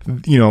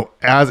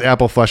 as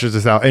Apple fleshes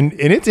this out. And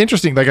it's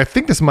interesting. Like, I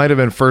think this might have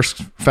been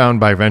first found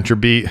by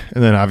VentureBeat,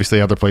 and then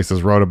obviously other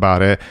places wrote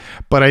about it.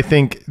 But I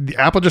think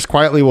Apple just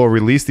quietly will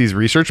release these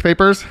research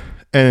papers,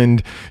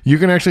 and you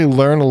can actually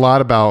learn a lot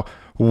about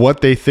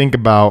what they think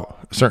about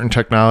certain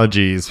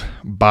technologies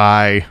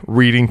by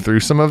reading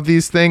through some of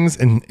these things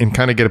and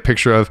kind of get a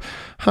picture of,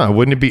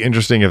 wouldn't it be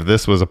interesting if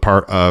this was a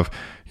part of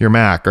your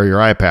Mac or your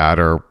iPad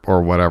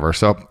or whatever.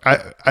 So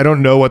I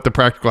don't know what the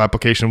practical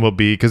application will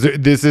be, because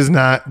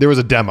there was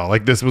a demo.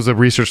 Like, this was a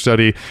research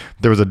study.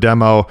 There was a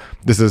demo.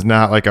 This is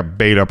not like a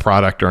beta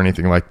product or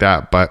anything like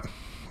that, but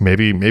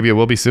maybe it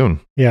will be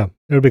soon. Yeah,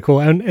 it would be cool.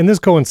 And this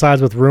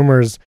coincides with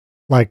rumors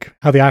like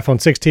how the iPhone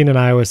 16 and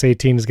iOS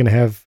 18 is going to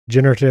have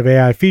generative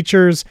AI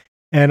features.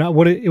 And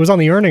it was on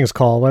the earnings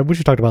call, which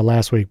we talked about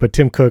last week, but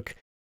Tim Cook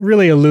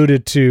really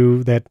alluded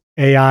to that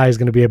AI is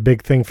going to be a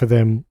big thing for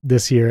them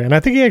this year. And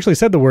I think he actually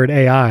said the word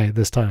AI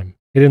this time.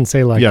 He didn't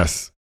say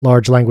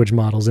large language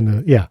models.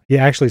 He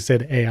actually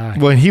said AI.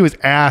 Well, and he was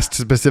asked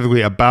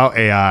specifically about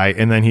AI,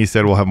 and then he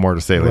said we'll have more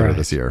to say later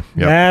this year.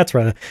 Yep. That's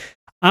right.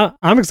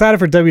 I'm excited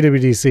for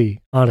WWDC,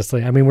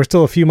 honestly. I mean, we're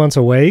still a few months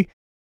away,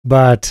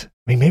 but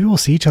maybe we'll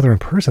see each other in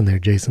person there,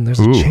 Jason. There's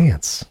a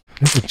chance.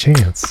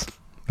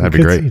 That'd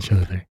be great. See each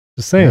other there.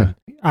 Just saying.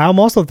 Yeah. I'm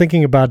also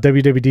thinking about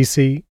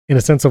WWDC in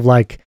a sense of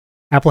like,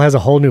 Apple has a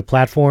whole new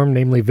platform,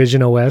 namely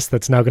Vision OS,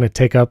 that's now going to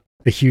take up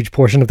a huge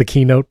portion of the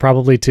keynote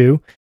probably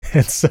too.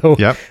 And so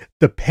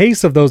the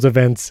pace of those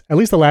events, at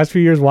least the last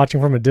few years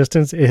watching from a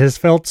distance, it has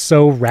felt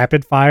so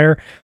rapid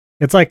fire.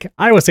 It's like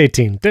iOS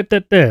 18,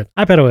 iPad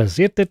OS,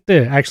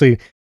 Actually,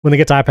 when they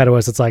get to iPad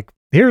OS, it's like,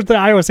 here's the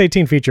iOS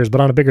 18 features,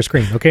 but on a bigger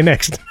screen. Okay,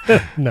 next.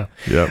 No.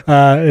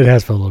 It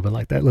has felt a little bit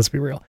like that. Let's be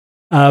real.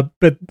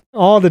 But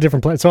all the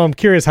different so I'm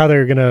curious how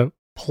they're going to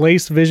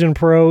place Vision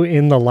Pro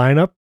in the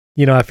lineup.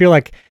 I feel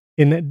like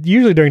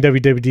usually during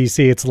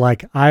WWDC, it's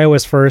like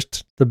iOS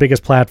first, the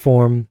biggest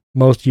platform,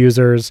 most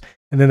users,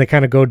 and then they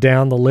kind of go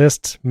down the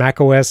list.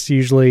 macOS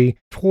usually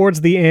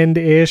towards the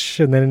end-ish,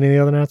 and then any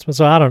other announcements.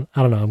 So I don't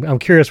know. I'm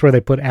curious where they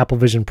put Apple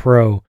Vision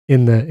Pro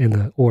in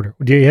the order.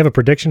 Do you have a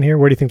prediction here?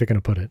 Where do you think they're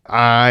going to put it?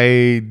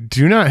 I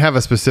do not have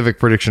a specific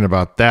prediction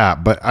about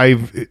that, but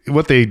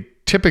what they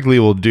typically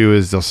will do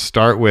is they'll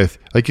start with,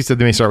 like you said,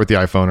 they may start with the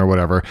iPhone or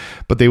whatever,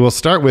 but they will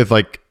start with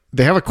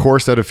they have a core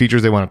set of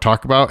features they want to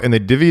talk about, and they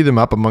divvy them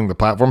up among the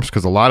platforms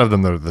because a lot of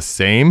them are the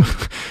same,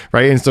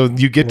 right? And so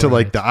you get to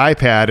like the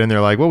iPad, and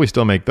they're like, well, we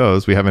still make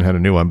those. We haven't had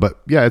a new one,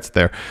 but yeah, it's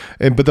there.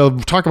 But they'll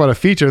talk about a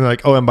feature, and they're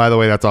like, oh, and by the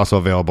way, that's also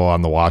available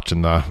on the watch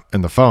and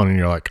the phone. And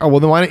you're like, oh, well,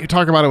 then why don't you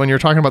talk about it when you're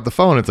talking about the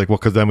phone? It's like, well,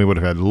 because then we would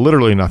have had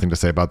literally nothing to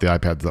say about the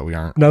iPads that we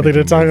aren't. Nothing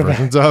to talk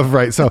about.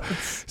 Right. So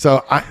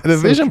the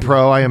Vision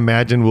Pro, I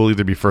imagine, will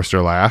either be first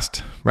or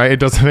last, right? It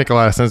doesn't make a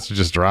lot of sense to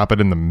just drop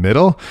it in the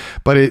middle,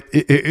 but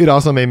it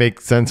also may make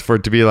sense for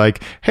it to be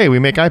like, hey, we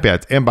make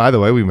iPads, and by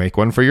the way, we make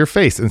one for your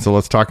face, and so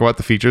let's talk about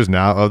the features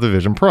now of the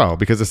Vision Pro,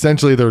 because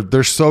essentially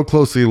they're so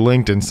closely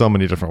linked in so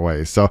many different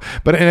ways. So,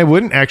 and I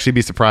wouldn't actually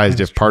be surprised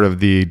if part of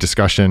the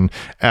discussion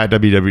at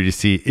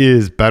WWDC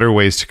is better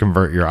ways to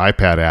convert your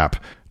iPad app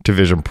to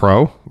Vision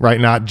Pro, right?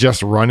 Not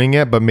just running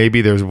it, but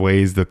maybe there's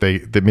ways that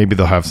maybe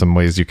they'll have some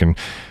ways you can,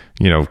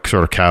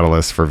 sort of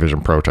catalyst for Vision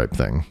Pro type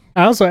thing.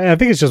 I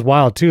think it's just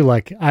wild too.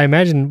 Like, I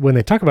imagine when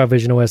they talk about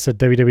Vision OS at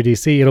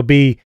WWDC, it'll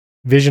be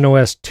Vision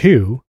OS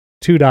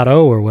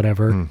 2.0 or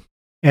whatever.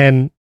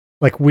 And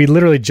like, we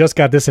literally just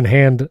got this in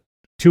hand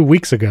 2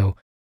 weeks ago.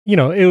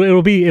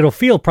 It'll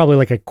feel probably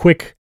like a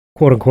quick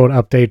quote unquote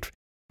update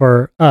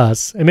for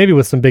us, and maybe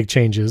with some big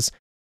changes.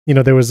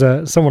 There was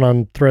someone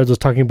on Threads was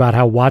talking about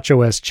how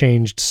watchOS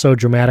changed so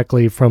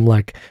dramatically from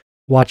like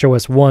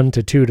watchOS 1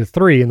 to 2 to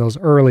 3 in those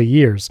early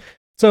years.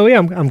 So yeah,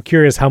 I'm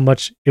curious how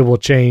much it will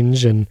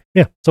change, and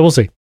so we'll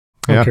see.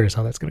 I'm curious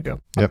how that's going to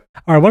go. Yep.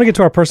 All right, I want to get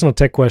to our personal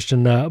tech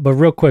question, but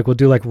real quick, we'll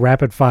do like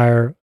rapid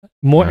fire,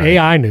 more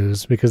AI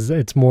news, because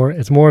it's more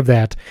of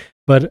that.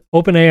 But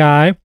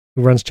OpenAI,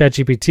 who runs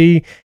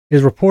ChatGPT,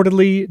 is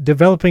reportedly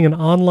developing an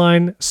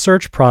online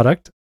search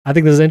product. I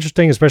think this is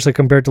interesting, especially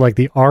compared to like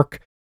the Arc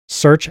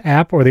search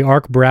app or the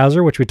Arc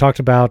browser, which we talked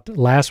about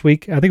last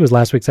week. I think it was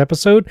last week's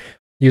episode,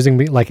 using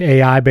like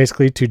AI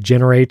basically to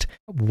generate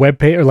web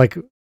page, or like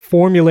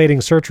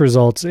formulating search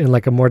results in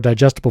like a more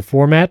digestible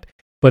format,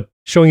 but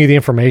showing you the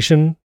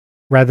information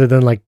rather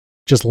than like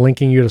just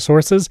linking you to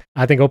sources.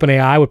 I think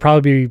OpenAI would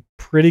probably be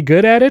pretty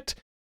good at it,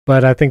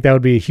 but I think that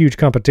would be a huge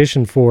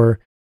competition for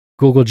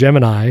Google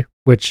Gemini,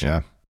 which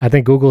I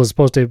think Google is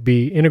supposed to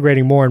be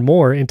integrating more and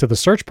more into the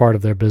search part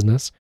of their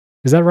business.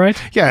 Is that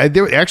right? Yeah,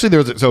 there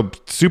was so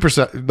super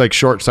like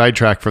short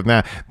sidetrack from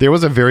that. There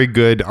was a very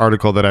good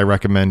article that I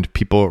recommend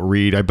people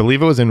read. I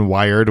believe it was in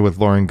Wired with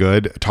Lauren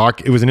Good.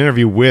 It was an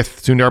interview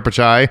with Sundar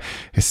Pichai.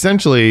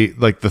 Essentially,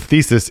 like the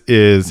thesis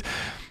is,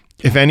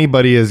 if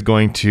anybody is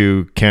going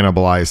to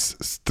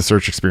cannibalize the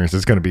search experience,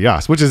 it's going to be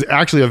us, which is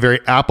actually a very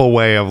Apple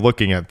way of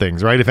looking at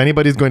things, right? If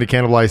anybody's going to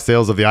cannibalize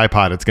sales of the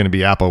iPod, it's going to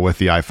be Apple with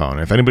the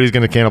iPhone. If anybody's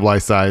going to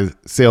cannibalize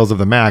sales of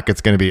the Mac,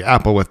 it's going to be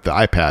Apple with the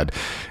iPad.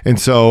 And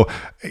so,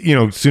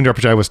 Sundar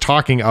Pichai was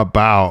talking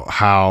about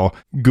how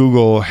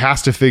Google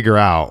has to figure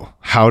out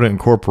how to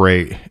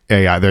incorporate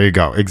AI. There you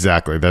go.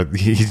 Exactly. That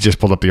he's just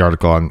pulled up the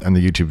article on the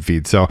YouTube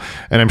feed. So,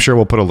 and I'm sure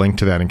we'll put a link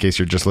to that in case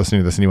you're just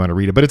listening to this and you want to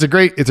read it. But it's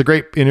a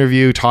great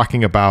interview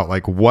talking about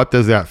like, what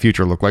does that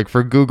future look like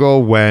for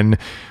Google when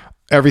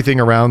everything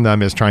around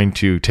them is trying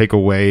to take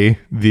away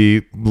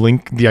the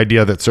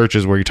idea that search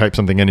is where you type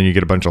something in and you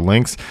get a bunch of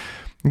links.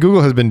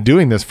 Google has been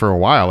doing this for a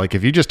while. Like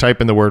if you just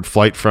type in the word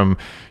flight from,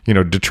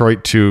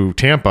 Detroit to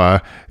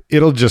Tampa,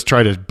 it'll just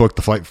try to book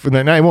the flight.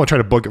 Now it won't try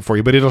to book it for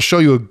you, but it'll show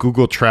you a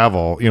Google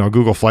Travel,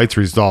 Google Flights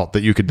result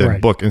that you could then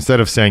book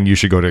instead of saying you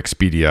should go to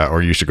Expedia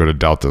or you should go to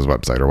Delta's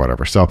website or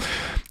whatever. So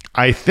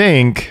I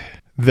think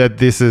that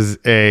this is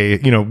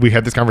we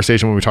had this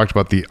conversation when we talked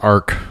about the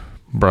Arc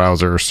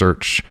browser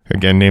search.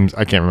 Again, names,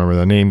 I can't remember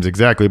the names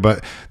exactly,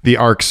 but the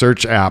Arc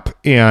search app.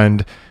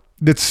 And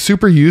that's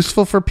super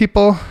useful for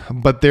people,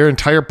 but their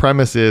entire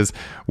premise is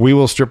we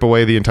will strip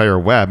away the entire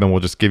web and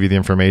we'll just give you the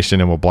information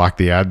and we'll block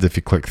the ads if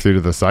you click through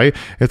to the site.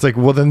 It's like,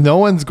 well, then no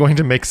one's going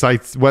to make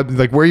sites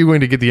like where are you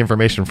going to get the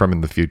information from in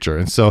the future?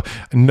 And so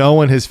no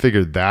one has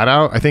figured that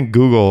out. I think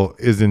Google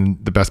is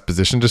in the best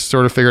position to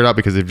sort of figure it out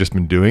because they've just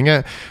been doing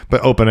it.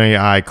 But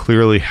OpenAI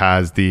clearly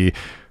has the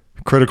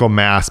critical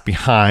mass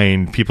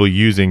behind people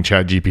using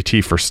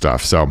ChatGPT for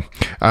stuff. So,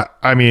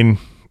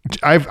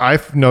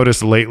 I've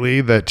noticed lately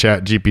that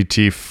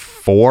ChatGPT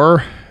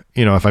 4,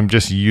 if I'm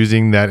just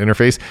using that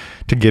interface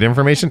to get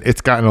information,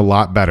 it's gotten a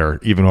lot better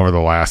even over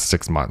the last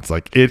 6 months.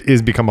 Like it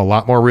has become a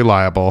lot more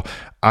reliable.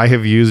 I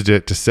have used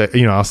it to say,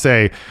 I'll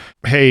say,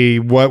 hey,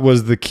 what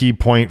was the key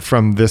point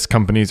from this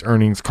company's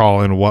earnings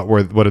call and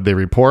what did they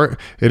report?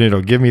 And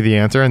it'll give me the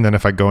answer. And then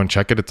if I go and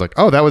check it, it's like,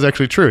 oh, that was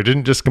actually true. It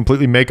didn't just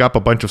completely make up a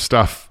bunch of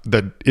stuff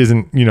that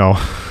isn't,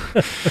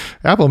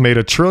 Apple made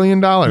 $1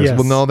 trillion. Yes.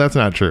 Well, no, that's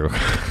not true.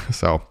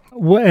 So,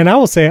 and I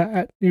will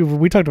say,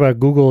 we talked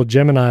about Google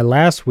Gemini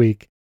last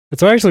week. And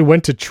so I actually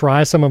went to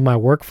try some of my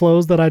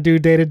workflows that I do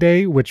day to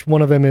day, which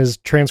one of them is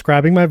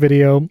transcribing my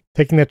video,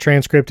 taking that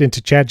transcript into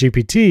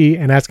ChatGPT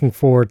and asking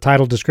for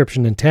title,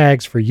 description, and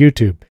tags for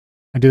YouTube.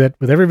 I do that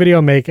with every video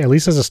I make, at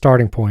least as a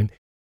starting point.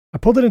 I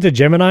pulled it into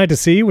Gemini to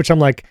see, which I'm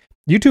like,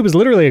 YouTube is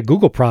literally a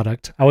Google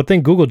product. I would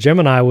think Google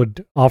Gemini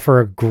would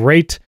offer a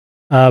great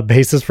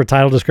basis for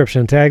title, description,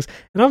 and tags.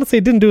 And honestly,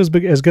 it didn't do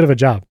as good of a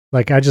job.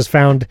 Like I just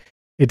found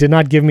it did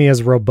not give me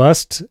as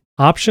robust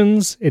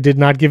options. It did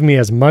not give me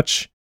as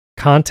much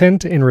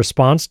content in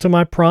response to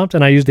my prompt,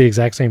 and I used the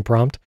exact same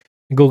prompt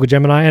in Google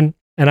Gemini, and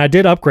I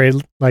did upgrade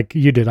like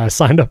you did. I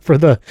signed up for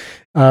the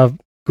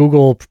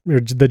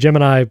the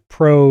Gemini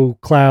Pro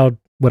Cloud,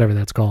 whatever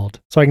that's called,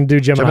 so I can do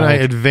Gemini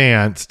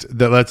Advanced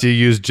that lets you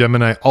use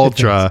Gemini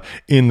Ultra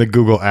in the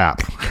Google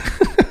app.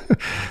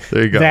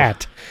 There you go.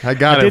 I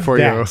got it for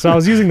you. So I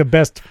was using the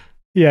best.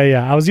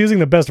 I was using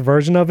the best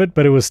version of it,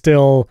 but it was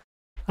still,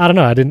 I don't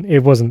know.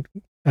 It wasn't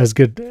as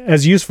good,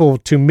 as useful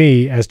to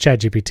me as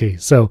ChatGPT.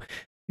 So,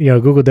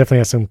 Google definitely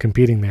has some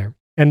competing there.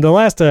 And the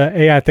last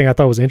AI thing I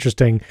thought was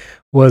interesting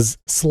was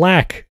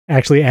Slack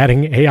actually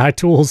adding AI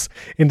tools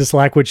into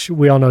Slack, which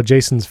we all know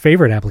Jason's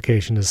favorite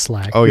application is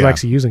Slack. He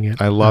likes using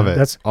it. I love it.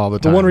 That's all the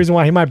time. The one reason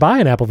why he might buy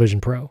an Apple Vision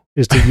Pro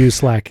is to use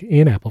Slack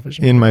in Apple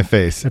Vision Pro. In my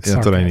face. That's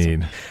what I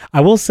need. I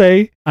will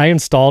say I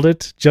installed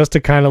it just to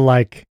kind of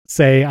like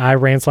say I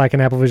ran Slack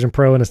in Apple Vision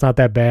Pro and it's not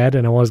that bad,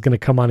 and I was going to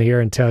come on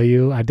here and tell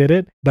you I did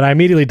it, but I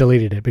immediately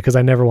deleted it because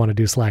I never want to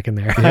do Slack in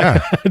there.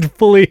 Yeah.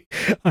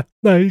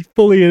 I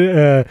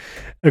fully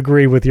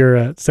agree with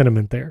your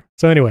sentiment there.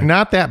 So anyway.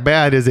 Not that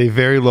bad is a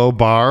very low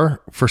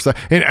bar for Slack.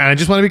 And I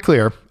just want to be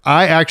clear.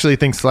 I actually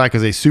think Slack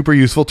is a super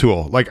useful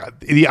tool. Like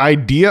the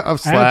idea of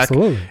Slack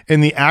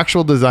and the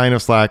actual design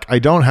of Slack, I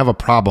don't have a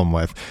problem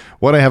with.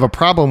 What I have a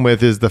problem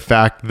with is the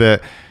fact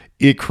that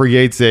it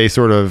creates a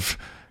sort of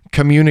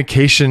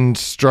communication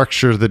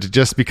structure that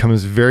just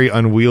becomes very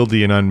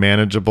unwieldy and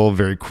unmanageable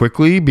very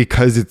quickly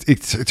because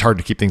it's hard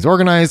to keep things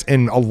organized.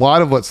 And a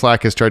lot of what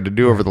Slack has tried to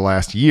do over the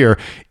last year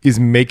is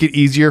make it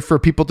easier for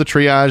people to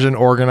triage and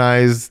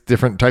organize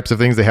different types of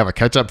things. They have a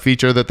catch-up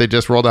feature that they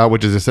just rolled out,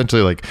 which is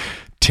essentially like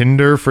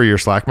Tinder for your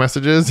Slack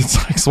messages. It's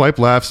like swipe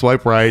left,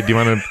 swipe right. Do you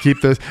want to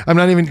keep this?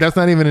 That's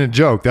not even a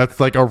joke. That's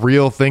like a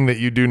real thing that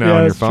you do now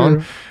on your phone.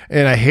 True.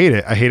 And I hate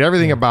it. I hate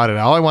everything about it.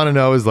 All I want to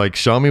know is like,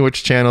 show me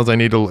which channels I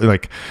need to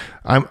like.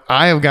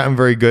 I have gotten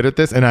very good at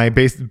this, and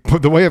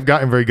the way I've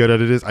gotten very good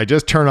at it is I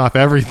just turn off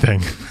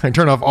everything. I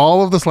turn off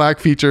all of the Slack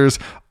features,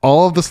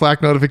 all of the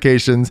Slack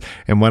notifications,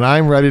 and when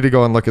I'm ready to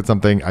go and look at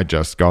something, I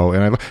just go.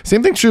 And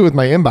same thing true with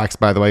my inbox,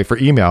 by the way, for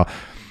email.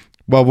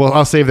 Well,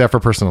 I'll save that for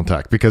personal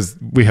tech because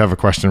we have a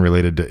question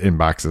related to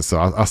inboxes. So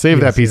I'll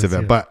save that piece of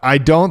it. But I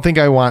don't think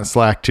I want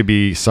Slack to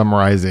be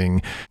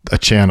summarizing a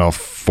channel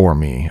for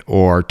me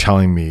or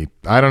telling me,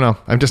 I don't know.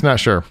 I'm just not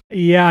sure.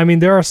 Yeah. I mean,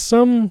 there are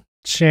some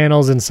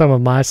channels in some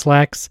of my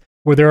Slacks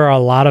where there are a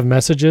lot of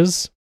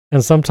messages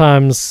and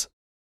sometimes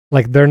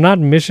like they're not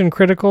mission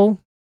critical.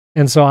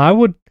 And so I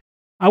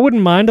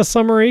wouldn't mind a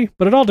summary,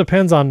 but it all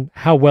depends on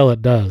how well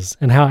it does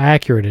and how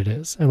accurate it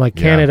is. And like,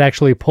 can it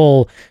actually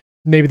pull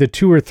maybe the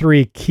 2 or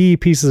 3 key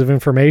pieces of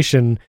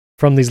information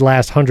from these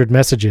last 100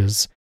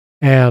 messages?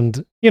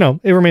 And,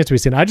 it remains to be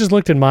seen. I just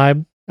looked in I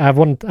have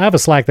a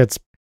Slack that's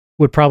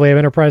would probably have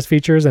enterprise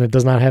features and it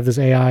does not have this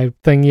AI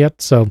thing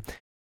yet. So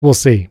we'll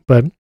see,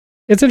 but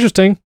it's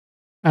interesting.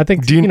 I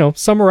think,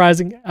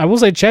 summarizing, I will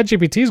say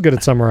ChatGPT is good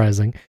at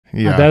summarizing.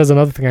 Yeah. That is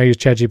another thing I use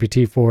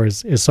ChatGPT for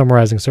is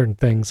summarizing certain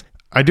things.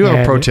 I do have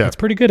a pro tip. It's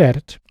pretty good at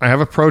it. I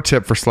have a pro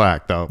tip for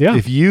Slack, though. Yeah.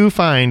 If you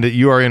find that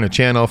you are in a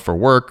channel for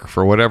work,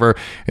 for whatever,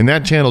 and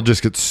that channel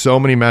just gets so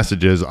many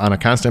messages on a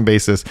constant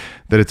basis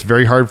that it's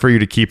very hard for you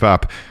to keep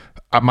up,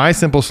 my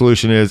simple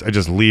solution is I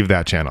just leave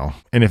that channel.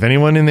 And if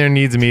anyone in there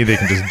needs me, they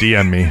can just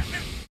DM me.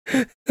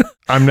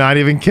 I'm not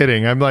even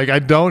kidding. I'm like, I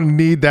don't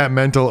need that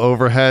mental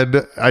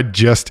overhead. I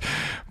guess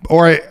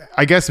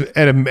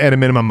at a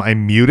minimum, I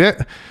mute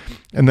it.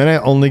 And then I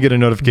only get a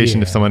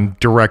notification if someone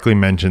directly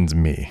mentions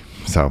me.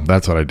 So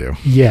that's what I do.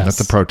 Yes. That's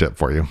a pro tip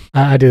for you.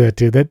 I do that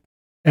too. That,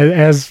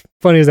 as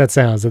funny as that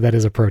sounds, that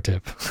is a pro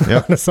tip.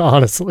 Yep.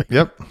 Honestly.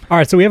 Yep. All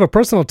right. So we have a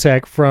personal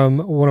tech from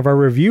one of our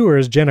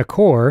reviewers, Jenna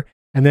Core.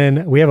 And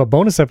then we have a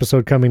bonus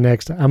episode coming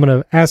next. I'm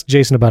going to ask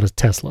Jason about his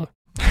Tesla.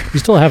 You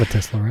still have a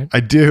Tesla, right? I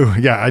do.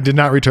 Yeah. I did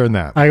not return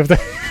that. I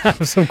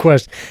have some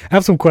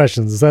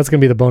questions. So that's going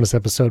to be the bonus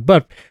episode.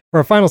 But for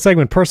our final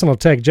segment, personal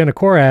tech, Jenna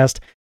Core asked,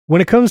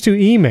 when it comes to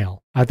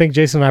email, I think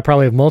Jason and I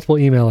probably have multiple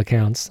email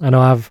accounts. I know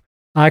I have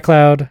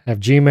iCloud, I have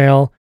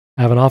Gmail,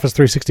 I have an Office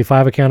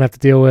 365 account I have to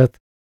deal with.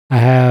 I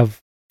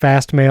have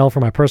Fast Mail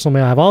for my personal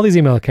mail. I have all these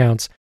email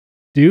accounts.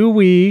 Do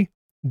we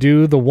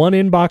do the one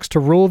inbox to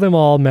rule them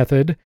all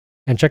method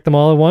and check them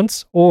all at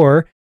once?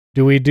 Or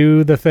do we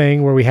do the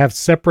thing where we have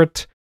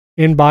separate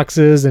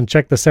inboxes and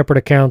check the separate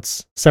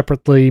accounts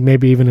separately,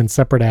 maybe even in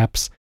separate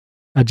apps?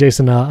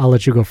 Jason, I'll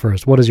let you go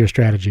first. What is your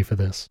strategy for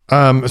this?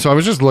 So I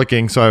was just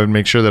looking so I would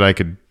make sure that I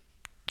could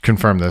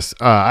confirm this.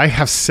 I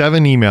have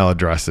 7 email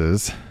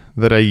addresses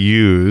that I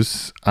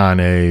use on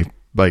a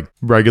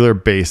regular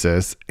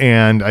basis,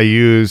 and I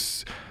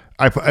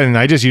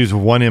just use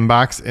one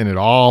inbox, and it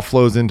all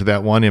flows into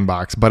that one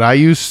inbox. But I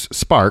use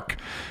Spark,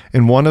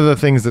 and one of the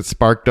things that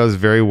Spark does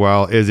very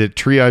well is it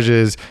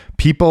triages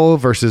people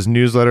versus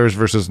newsletters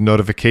versus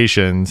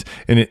notifications,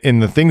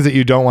 and the things that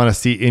you don't want to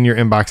see in your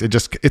inbox.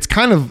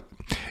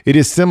 It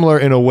is similar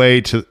in a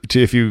way to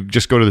if you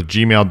just go to the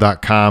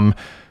gmail.com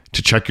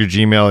to check your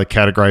Gmail, it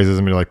categorizes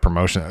them into like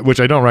promotion, which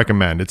I don't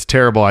recommend. It's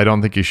terrible. I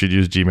don't think you should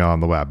use Gmail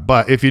on the web.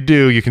 But if you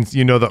do,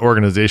 you know the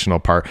organizational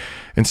part.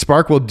 And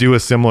Spark will do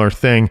a similar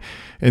thing.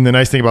 And the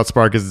nice thing about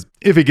Spark is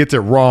if it gets it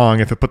wrong,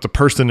 if it puts a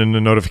person in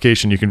the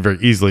notification, you can very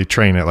easily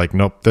train it like,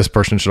 nope, this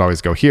person should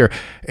always go here.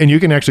 And you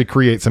can actually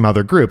create some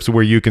other groups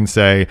where you can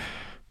say,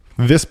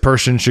 this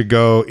person should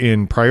go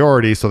in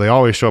priority so they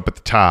always show up at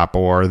the top,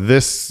 or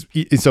this.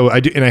 So I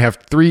do, and I have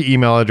 3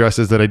 email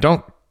addresses that I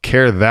don't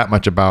care that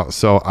much about,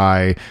 so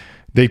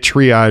they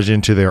triage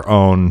into their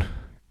own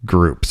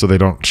group so they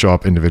don't show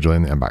up individually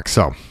in the inbox.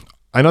 So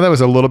I know that was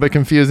a little bit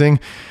confusing.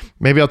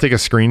 Maybe I'll take a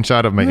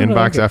screenshot of my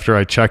inbox after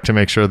I check to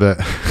make sure that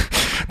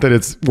that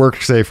it's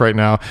work safe right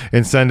now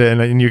and send it,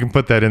 and you can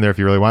put that in there if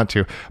you really want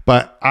to.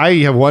 But I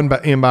have one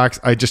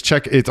inbox. I just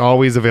check it's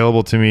always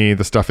available to me.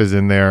 The stuff is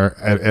in there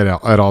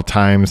at all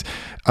times,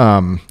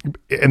 and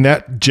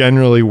that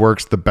generally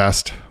works the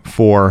best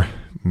for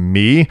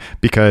me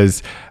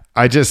because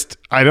I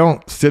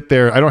don't sit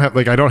there. I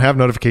don't have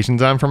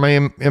notifications on for my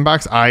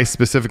inbox. I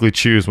specifically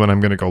choose when I'm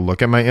going to go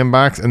look at my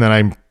inbox. And then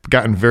I've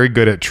gotten very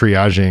good at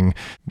triaging,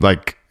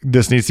 like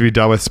this needs to be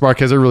dealt with. Spark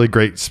has a really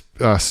great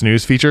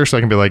snooze feature. So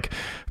I can be like,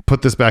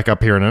 put this back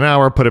up here in an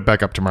hour, put it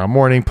back up tomorrow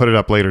morning, put it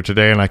up later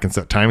today. And I can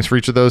set times for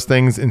each of those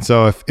things. And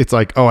so if it's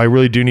like, oh, I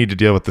really do need to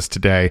deal with this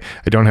today,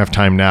 I don't have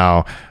time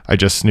now, I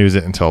just snooze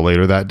it until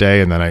later that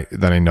day. And then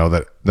I know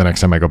that the next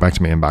time I go back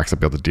to my inbox, I'll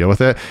be able to deal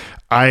with it.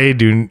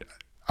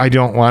 I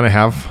don't want to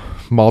have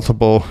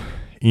multiple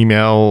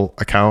email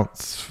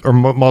accounts or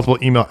multiple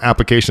email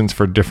applications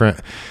for different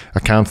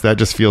accounts. That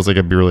just feels like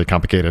it'd be really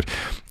complicated.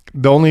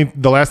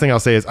 The last thing I'll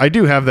say is I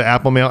do have the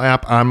Apple Mail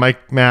app on my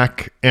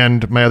Mac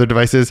and my other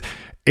devices,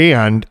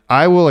 and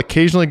I will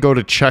occasionally go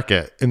to check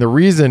it. And the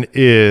reason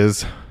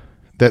is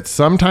that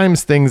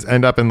sometimes things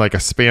end up in like a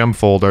spam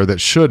folder that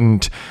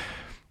shouldn't.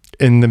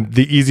 And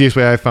the easiest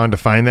way I found to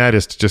find that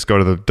is to just go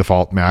to the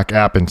default Mac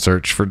app and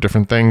search for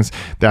different things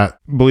that,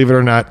 believe it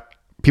or not,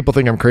 people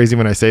think I'm crazy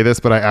when I say this,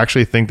 but I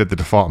actually think that the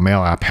default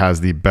mail app has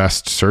the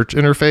best search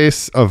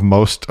interface of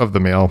most of the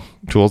mail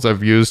tools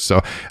I've used.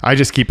 So I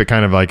just keep it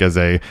kind of like as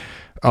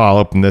I'll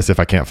open this if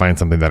I can't find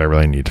something that I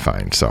really need to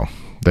find. So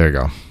there you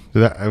go.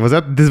 Was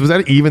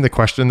that even the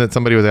question that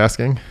somebody was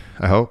asking?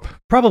 I hope.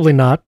 Probably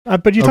not.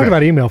 But you talked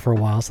about email for a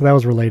while, so that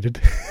was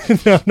related.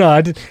 No,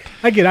 I get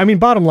it. I mean,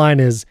 bottom line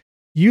is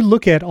you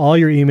look at all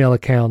your email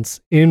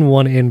accounts in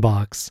one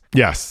inbox.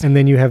 Yes. And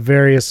then you have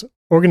various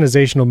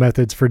organizational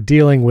methods for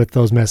dealing with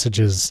those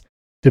messages,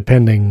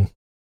 depending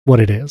what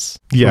it is.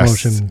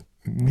 Yes. Promotion,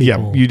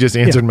 yeah. You just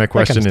answered my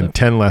question in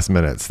 10 less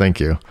minutes. Thank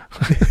you.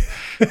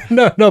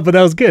 No, but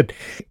that was good.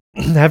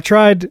 I've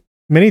tried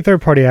many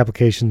third-party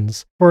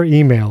applications for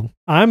email.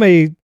 I'm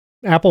a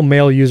Apple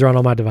Mail user on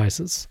all my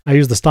devices. I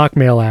use the stock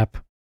Mail app,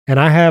 and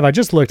I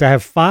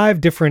have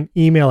 5 different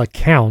email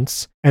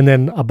accounts and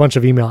then a bunch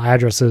of email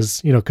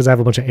addresses, because I have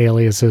a bunch of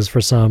aliases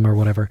for some or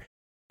whatever.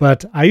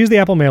 But I use the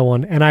Apple Mail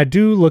one, and I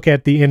do look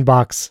at the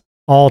inbox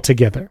all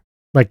together.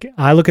 Like,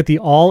 I look at the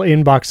all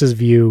inboxes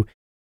view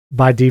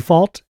by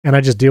default, and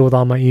I just deal with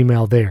all my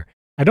email there.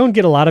 I don't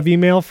get a lot of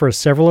email for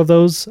several of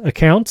those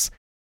accounts.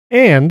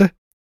 And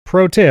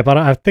pro tip,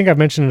 I think I've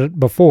mentioned it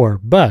before,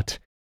 but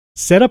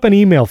set up an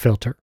email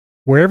filter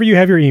wherever you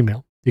have your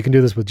email. You can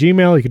do this with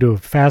Gmail, you can do it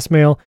with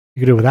Fastmail,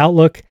 you can do it with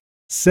Outlook.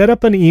 Set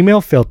up an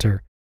email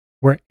filter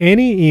where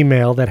any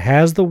email that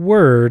has the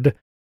word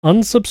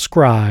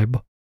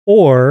unsubscribe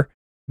or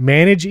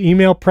manage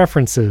email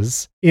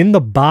preferences in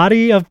the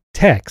body of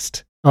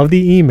text of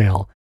the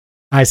email,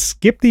 I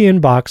skip the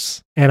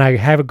inbox and I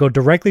have it go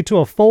directly to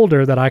a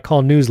folder that I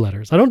call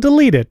newsletters. I don't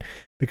delete it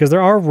because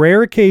there are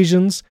rare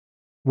occasions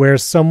where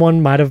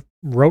someone might have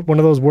wrote one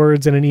of those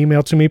words in an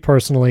email to me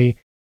personally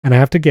and I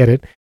have to get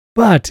it,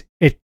 but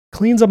it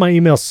cleans up my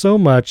email so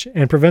much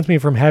and prevents me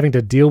from having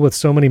to deal with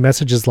so many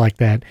messages like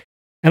that.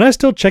 And I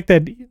still check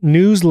that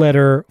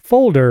newsletter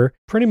folder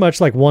pretty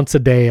much like once a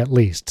day at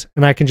least.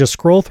 And I can just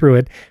scroll through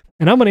it.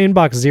 And I'm an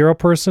inbox 0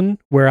 person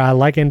where I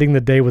like ending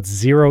the day with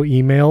 0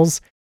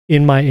 emails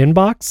in my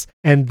inbox.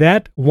 And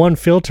that one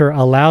filter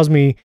allows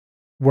me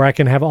where I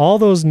can have all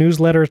those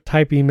newsletter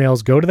type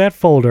emails go to that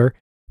folder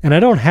and I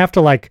don't have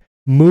to like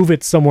move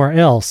it somewhere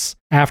else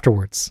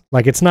afterwards.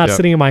 Like it's not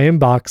sitting in my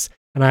inbox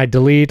and I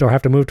delete or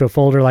have to move to a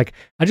folder. Like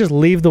I just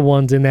leave the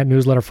ones in that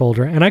newsletter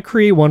folder and I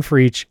create one for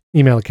each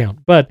email account.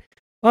 But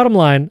bottom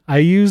line, I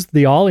use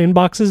the all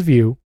inboxes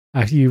view.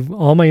 I use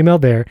all my email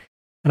there.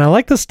 And I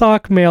like the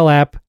stock Mail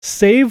app,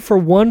 save for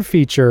one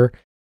feature,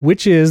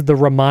 which is the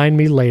Remind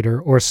Me Later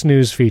or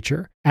snooze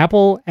feature.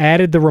 Apple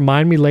added the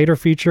Remind Me Later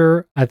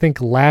feature, I think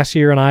last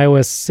year in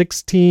iOS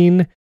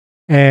 16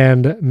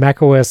 and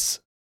macOS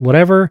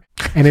whatever.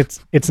 And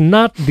it's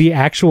not the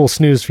actual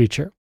snooze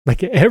feature.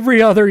 Like every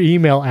other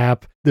email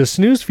app, the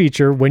snooze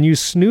feature, when you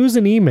snooze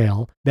an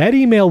email, that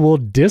email will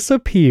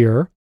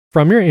disappear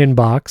from your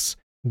inbox,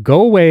 go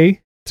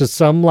away to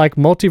some like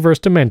multiverse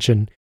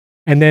dimension.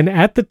 And then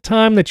at the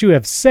time that you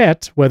have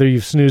set, whether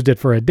you've snoozed it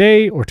for a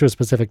day or to a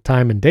specific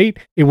time and date,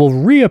 it will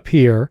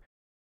reappear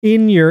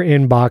in your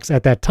inbox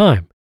at that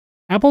time.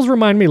 Apple's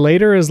Remind Me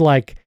Later is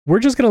like, we're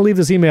just going to leave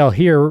this email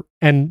here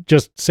and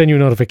just send you a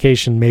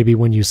notification maybe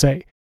when you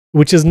say,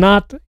 which is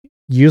not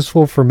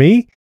useful for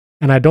me.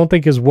 And I don't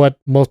think is what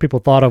most people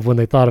thought of when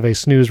they thought of a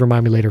snooze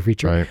Remind Me Later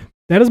feature. Right.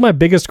 That is my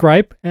biggest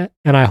gripe.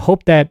 And I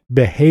hope that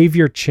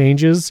behavior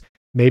changes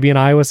maybe in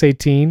iOS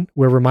 18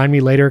 where Remind Me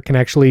Later can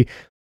actually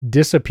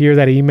disappear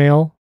that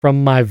email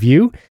from my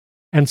view.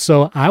 And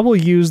so I will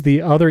use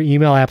the other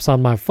email apps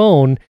on my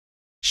phone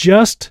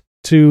just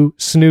to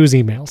snooze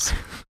emails.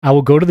 I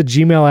will go to the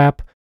Gmail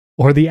app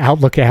or the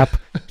Outlook app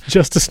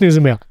just to snooze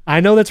email. I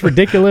know that's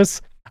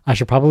ridiculous. I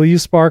should probably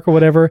use Spark or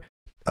whatever.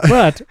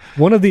 But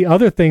one of the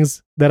other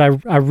things that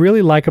I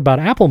really like about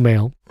Apple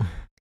Mail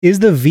is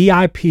the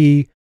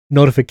VIP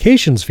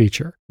notifications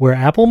feature, where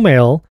Apple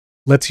Mail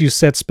lets you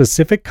set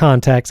specific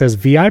contacts as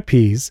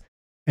VIPs.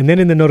 And then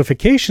in the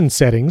notification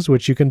settings,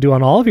 which you can do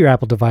on all of your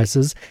Apple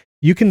devices,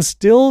 you can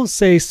still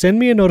say, send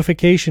me a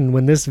notification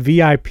when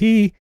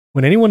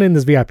anyone in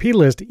this VIP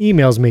list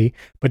emails me,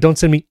 but don't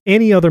send me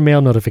any other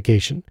mail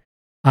notification.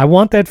 I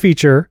want that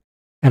feature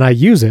and I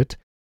use it.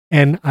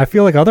 And I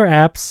feel like other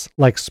apps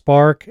like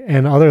Spark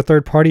and other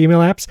third-party email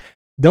apps,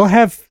 they'll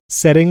have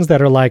settings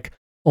that are like,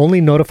 only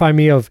notify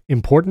me of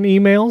important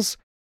emails,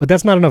 but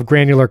that's not enough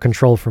granular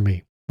control for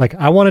me. Like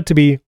I want it to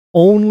be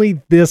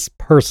only this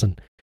person.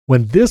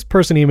 When this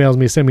person emails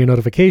me, send me a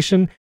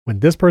notification. When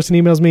this person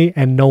emails me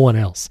and no one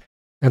else.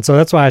 And so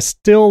that's why I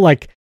still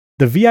like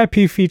the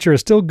VIP feature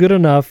is still good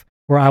enough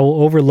where I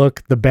will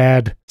overlook the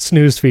bad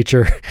snooze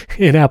feature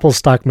in Apple's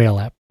stock Mail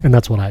app. And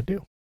that's what I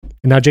do.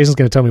 And now Jason's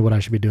going to tell me what I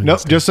should be doing.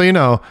 Nope, just so you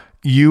know,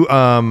 you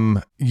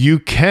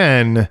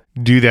can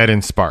do that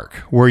in Spark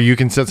where you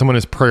can set someone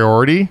as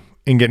priority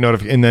and get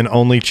and then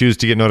only choose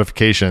to get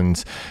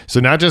notifications. So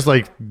not just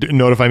like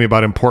notify me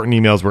about important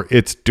emails where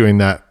it's doing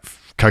that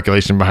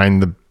calculation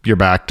behind your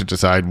back to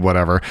decide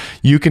whatever.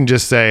 You can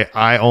just say,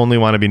 I only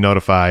want to be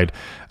notified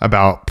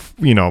about,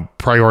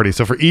 priority.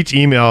 So for each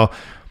email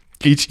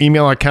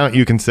account,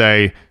 you can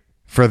say,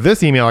 for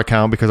this email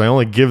account, because I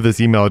only give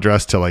this email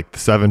address to like the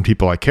 7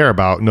 people I care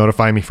about,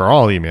 notify me for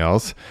all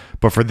emails.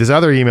 But for this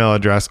other email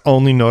address,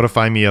 only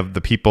notify me of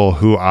the people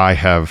who I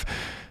have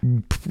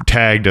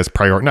tagged as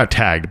priority, not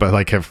tagged, but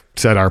like have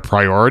set our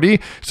priority.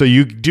 So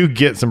you do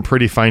get some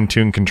pretty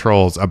fine-tuned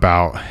controls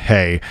about,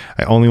 hey,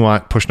 I only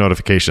want push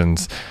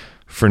notifications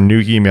for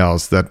new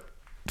emails that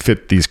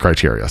fit these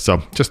criteria.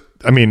 So just,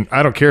 I mean,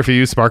 I don't care if you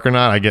use Spark or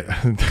not. I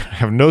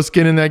have no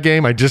skin in that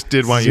game. I just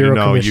did want you to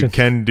know commission. You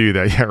can do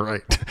that. Yeah,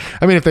 right.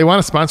 I mean, if they want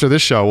to sponsor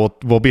this show,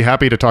 we'll be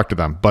happy to talk to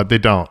them, but they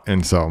don't.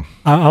 And so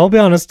I'll be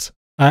honest.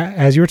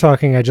 As you were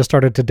talking, I just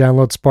started to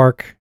download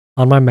Spark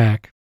on my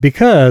Mac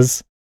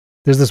because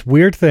there's this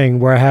weird thing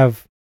where I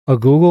have a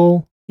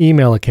Google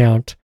email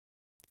account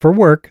for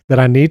work that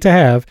I need to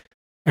have.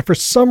 And for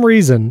some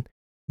reason,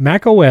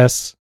 Mac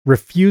OS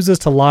refuses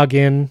to log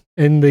in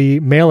the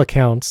mail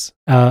accounts,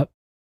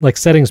 like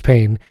settings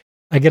pane.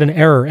 I get an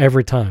error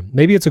every time.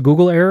 Maybe it's a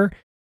Google error,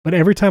 but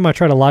every time I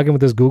try to log in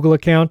with this Google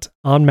account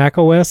on Mac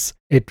OS,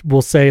 it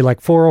will say like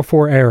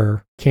 404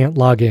 error, can't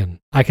log in.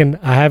 I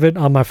have it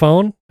on my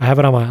phone. I have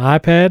it on my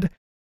iPad,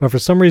 but for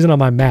some reason on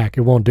my Mac,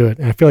 it won't do it.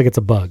 And I feel like it's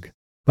a bug,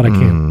 but I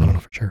can't. I don't know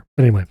for sure.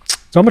 But anyway,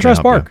 so I'm gonna try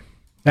Spark.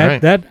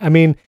 I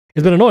mean,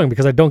 it's been annoying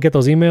because I don't get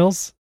those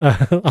emails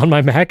on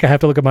my Mac. I have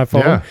to look at my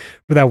phone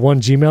for that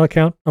one Gmail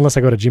account, unless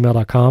I go to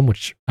gmail.com,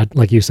 which,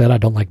 like you said, I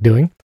don't like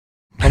doing.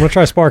 I'm going to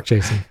try Spark,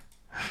 Jason.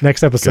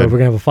 Next episode, we're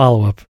going to have a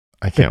follow-up.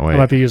 I can't wait. I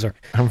might be a user.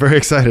 I'm very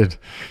excited.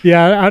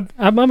 Yeah,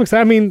 I'm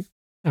excited. I mean,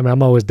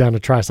 I'm always down to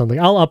try something.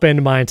 I'll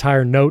upend my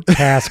entire note,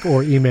 task,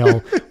 or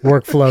email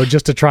workflow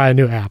just to try a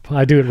new app.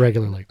 I do it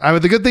regularly.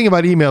 The good thing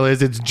about email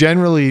is it's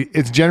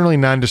generally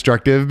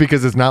non-destructive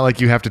because it's not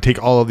like you have to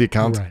take all of the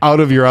accounts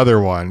out of your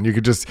other one. You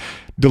could just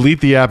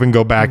delete the app and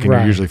go back, and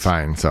you're usually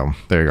fine. So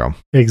there you go.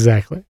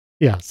 Exactly.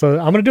 Yeah, so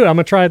I'm going to do it. I'm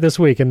going to try it this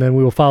week, and then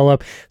we will follow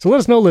up. So let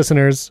us know,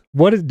 listeners,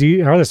 are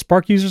there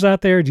Spark users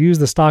out there? Do you use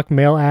the stock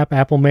mail app,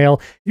 Apple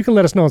Mail? You can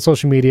let us know on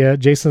social media.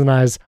 Jason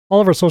and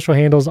all of our social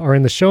handles are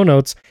in the show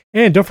notes.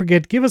 And don't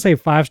forget, give us a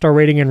 5-star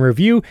rating and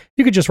review.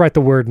 You could just write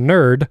the word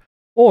nerd,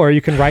 or you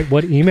can write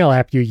what email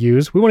app you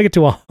use. We want to get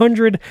to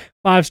 100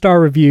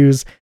 5-star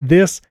reviews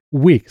this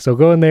week. So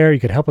go in there. You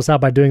could help us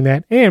out by doing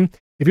that. And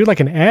if you'd like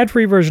an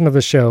ad-free version of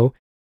the show,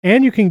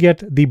 and you can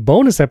get the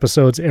bonus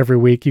episodes every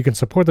week, you can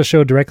support the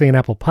show directly in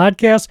Apple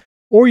Podcasts,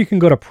 or you can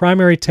go to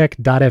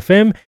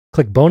primarytech.fm,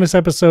 click bonus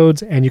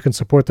episodes, and you can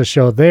support the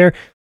show there.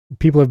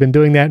 People have been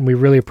doing that, and we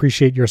really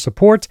appreciate your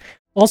support.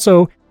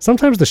 Also,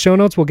 sometimes the show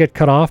notes will get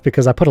cut off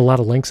because I put a lot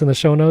of links in the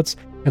show notes.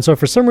 And so if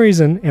for some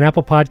reason in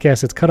Apple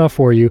Podcasts it's cut off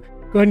for you,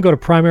 go ahead and go to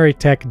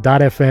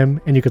primarytech.fm,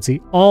 and you can see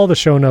all the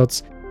show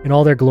notes in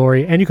all their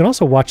glory. And you can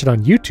also watch it on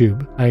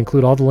YouTube. I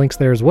include all the links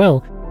there as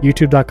well.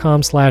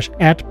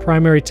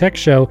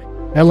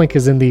 youtube.com/@primarytechshow. That link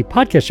is in the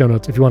podcast show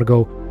notes if you want to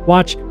go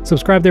watch,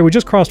 subscribe there. We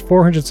just crossed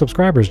 400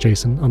 subscribers,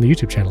 Jason, on the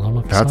YouTube channel. I don't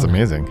know if that's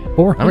amazing.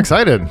 400. I'm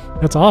excited.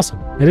 That's awesome.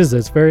 It is.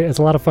 It's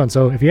a lot of fun.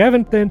 So if you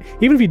haven't, then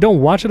even if you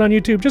don't watch it on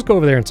YouTube, just go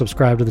over there and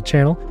subscribe to the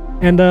channel.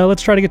 And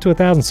let's try to get to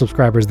 1,000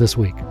 subscribers this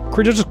week.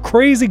 Just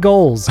crazy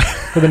goals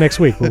for the next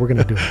week, but we're going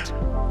to do it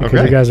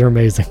because you guys are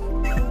amazing.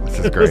 This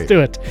is great. Let's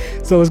do it.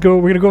 So let's go.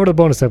 We're going to go over to the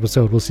bonus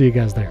episode. We'll see you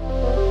guys there.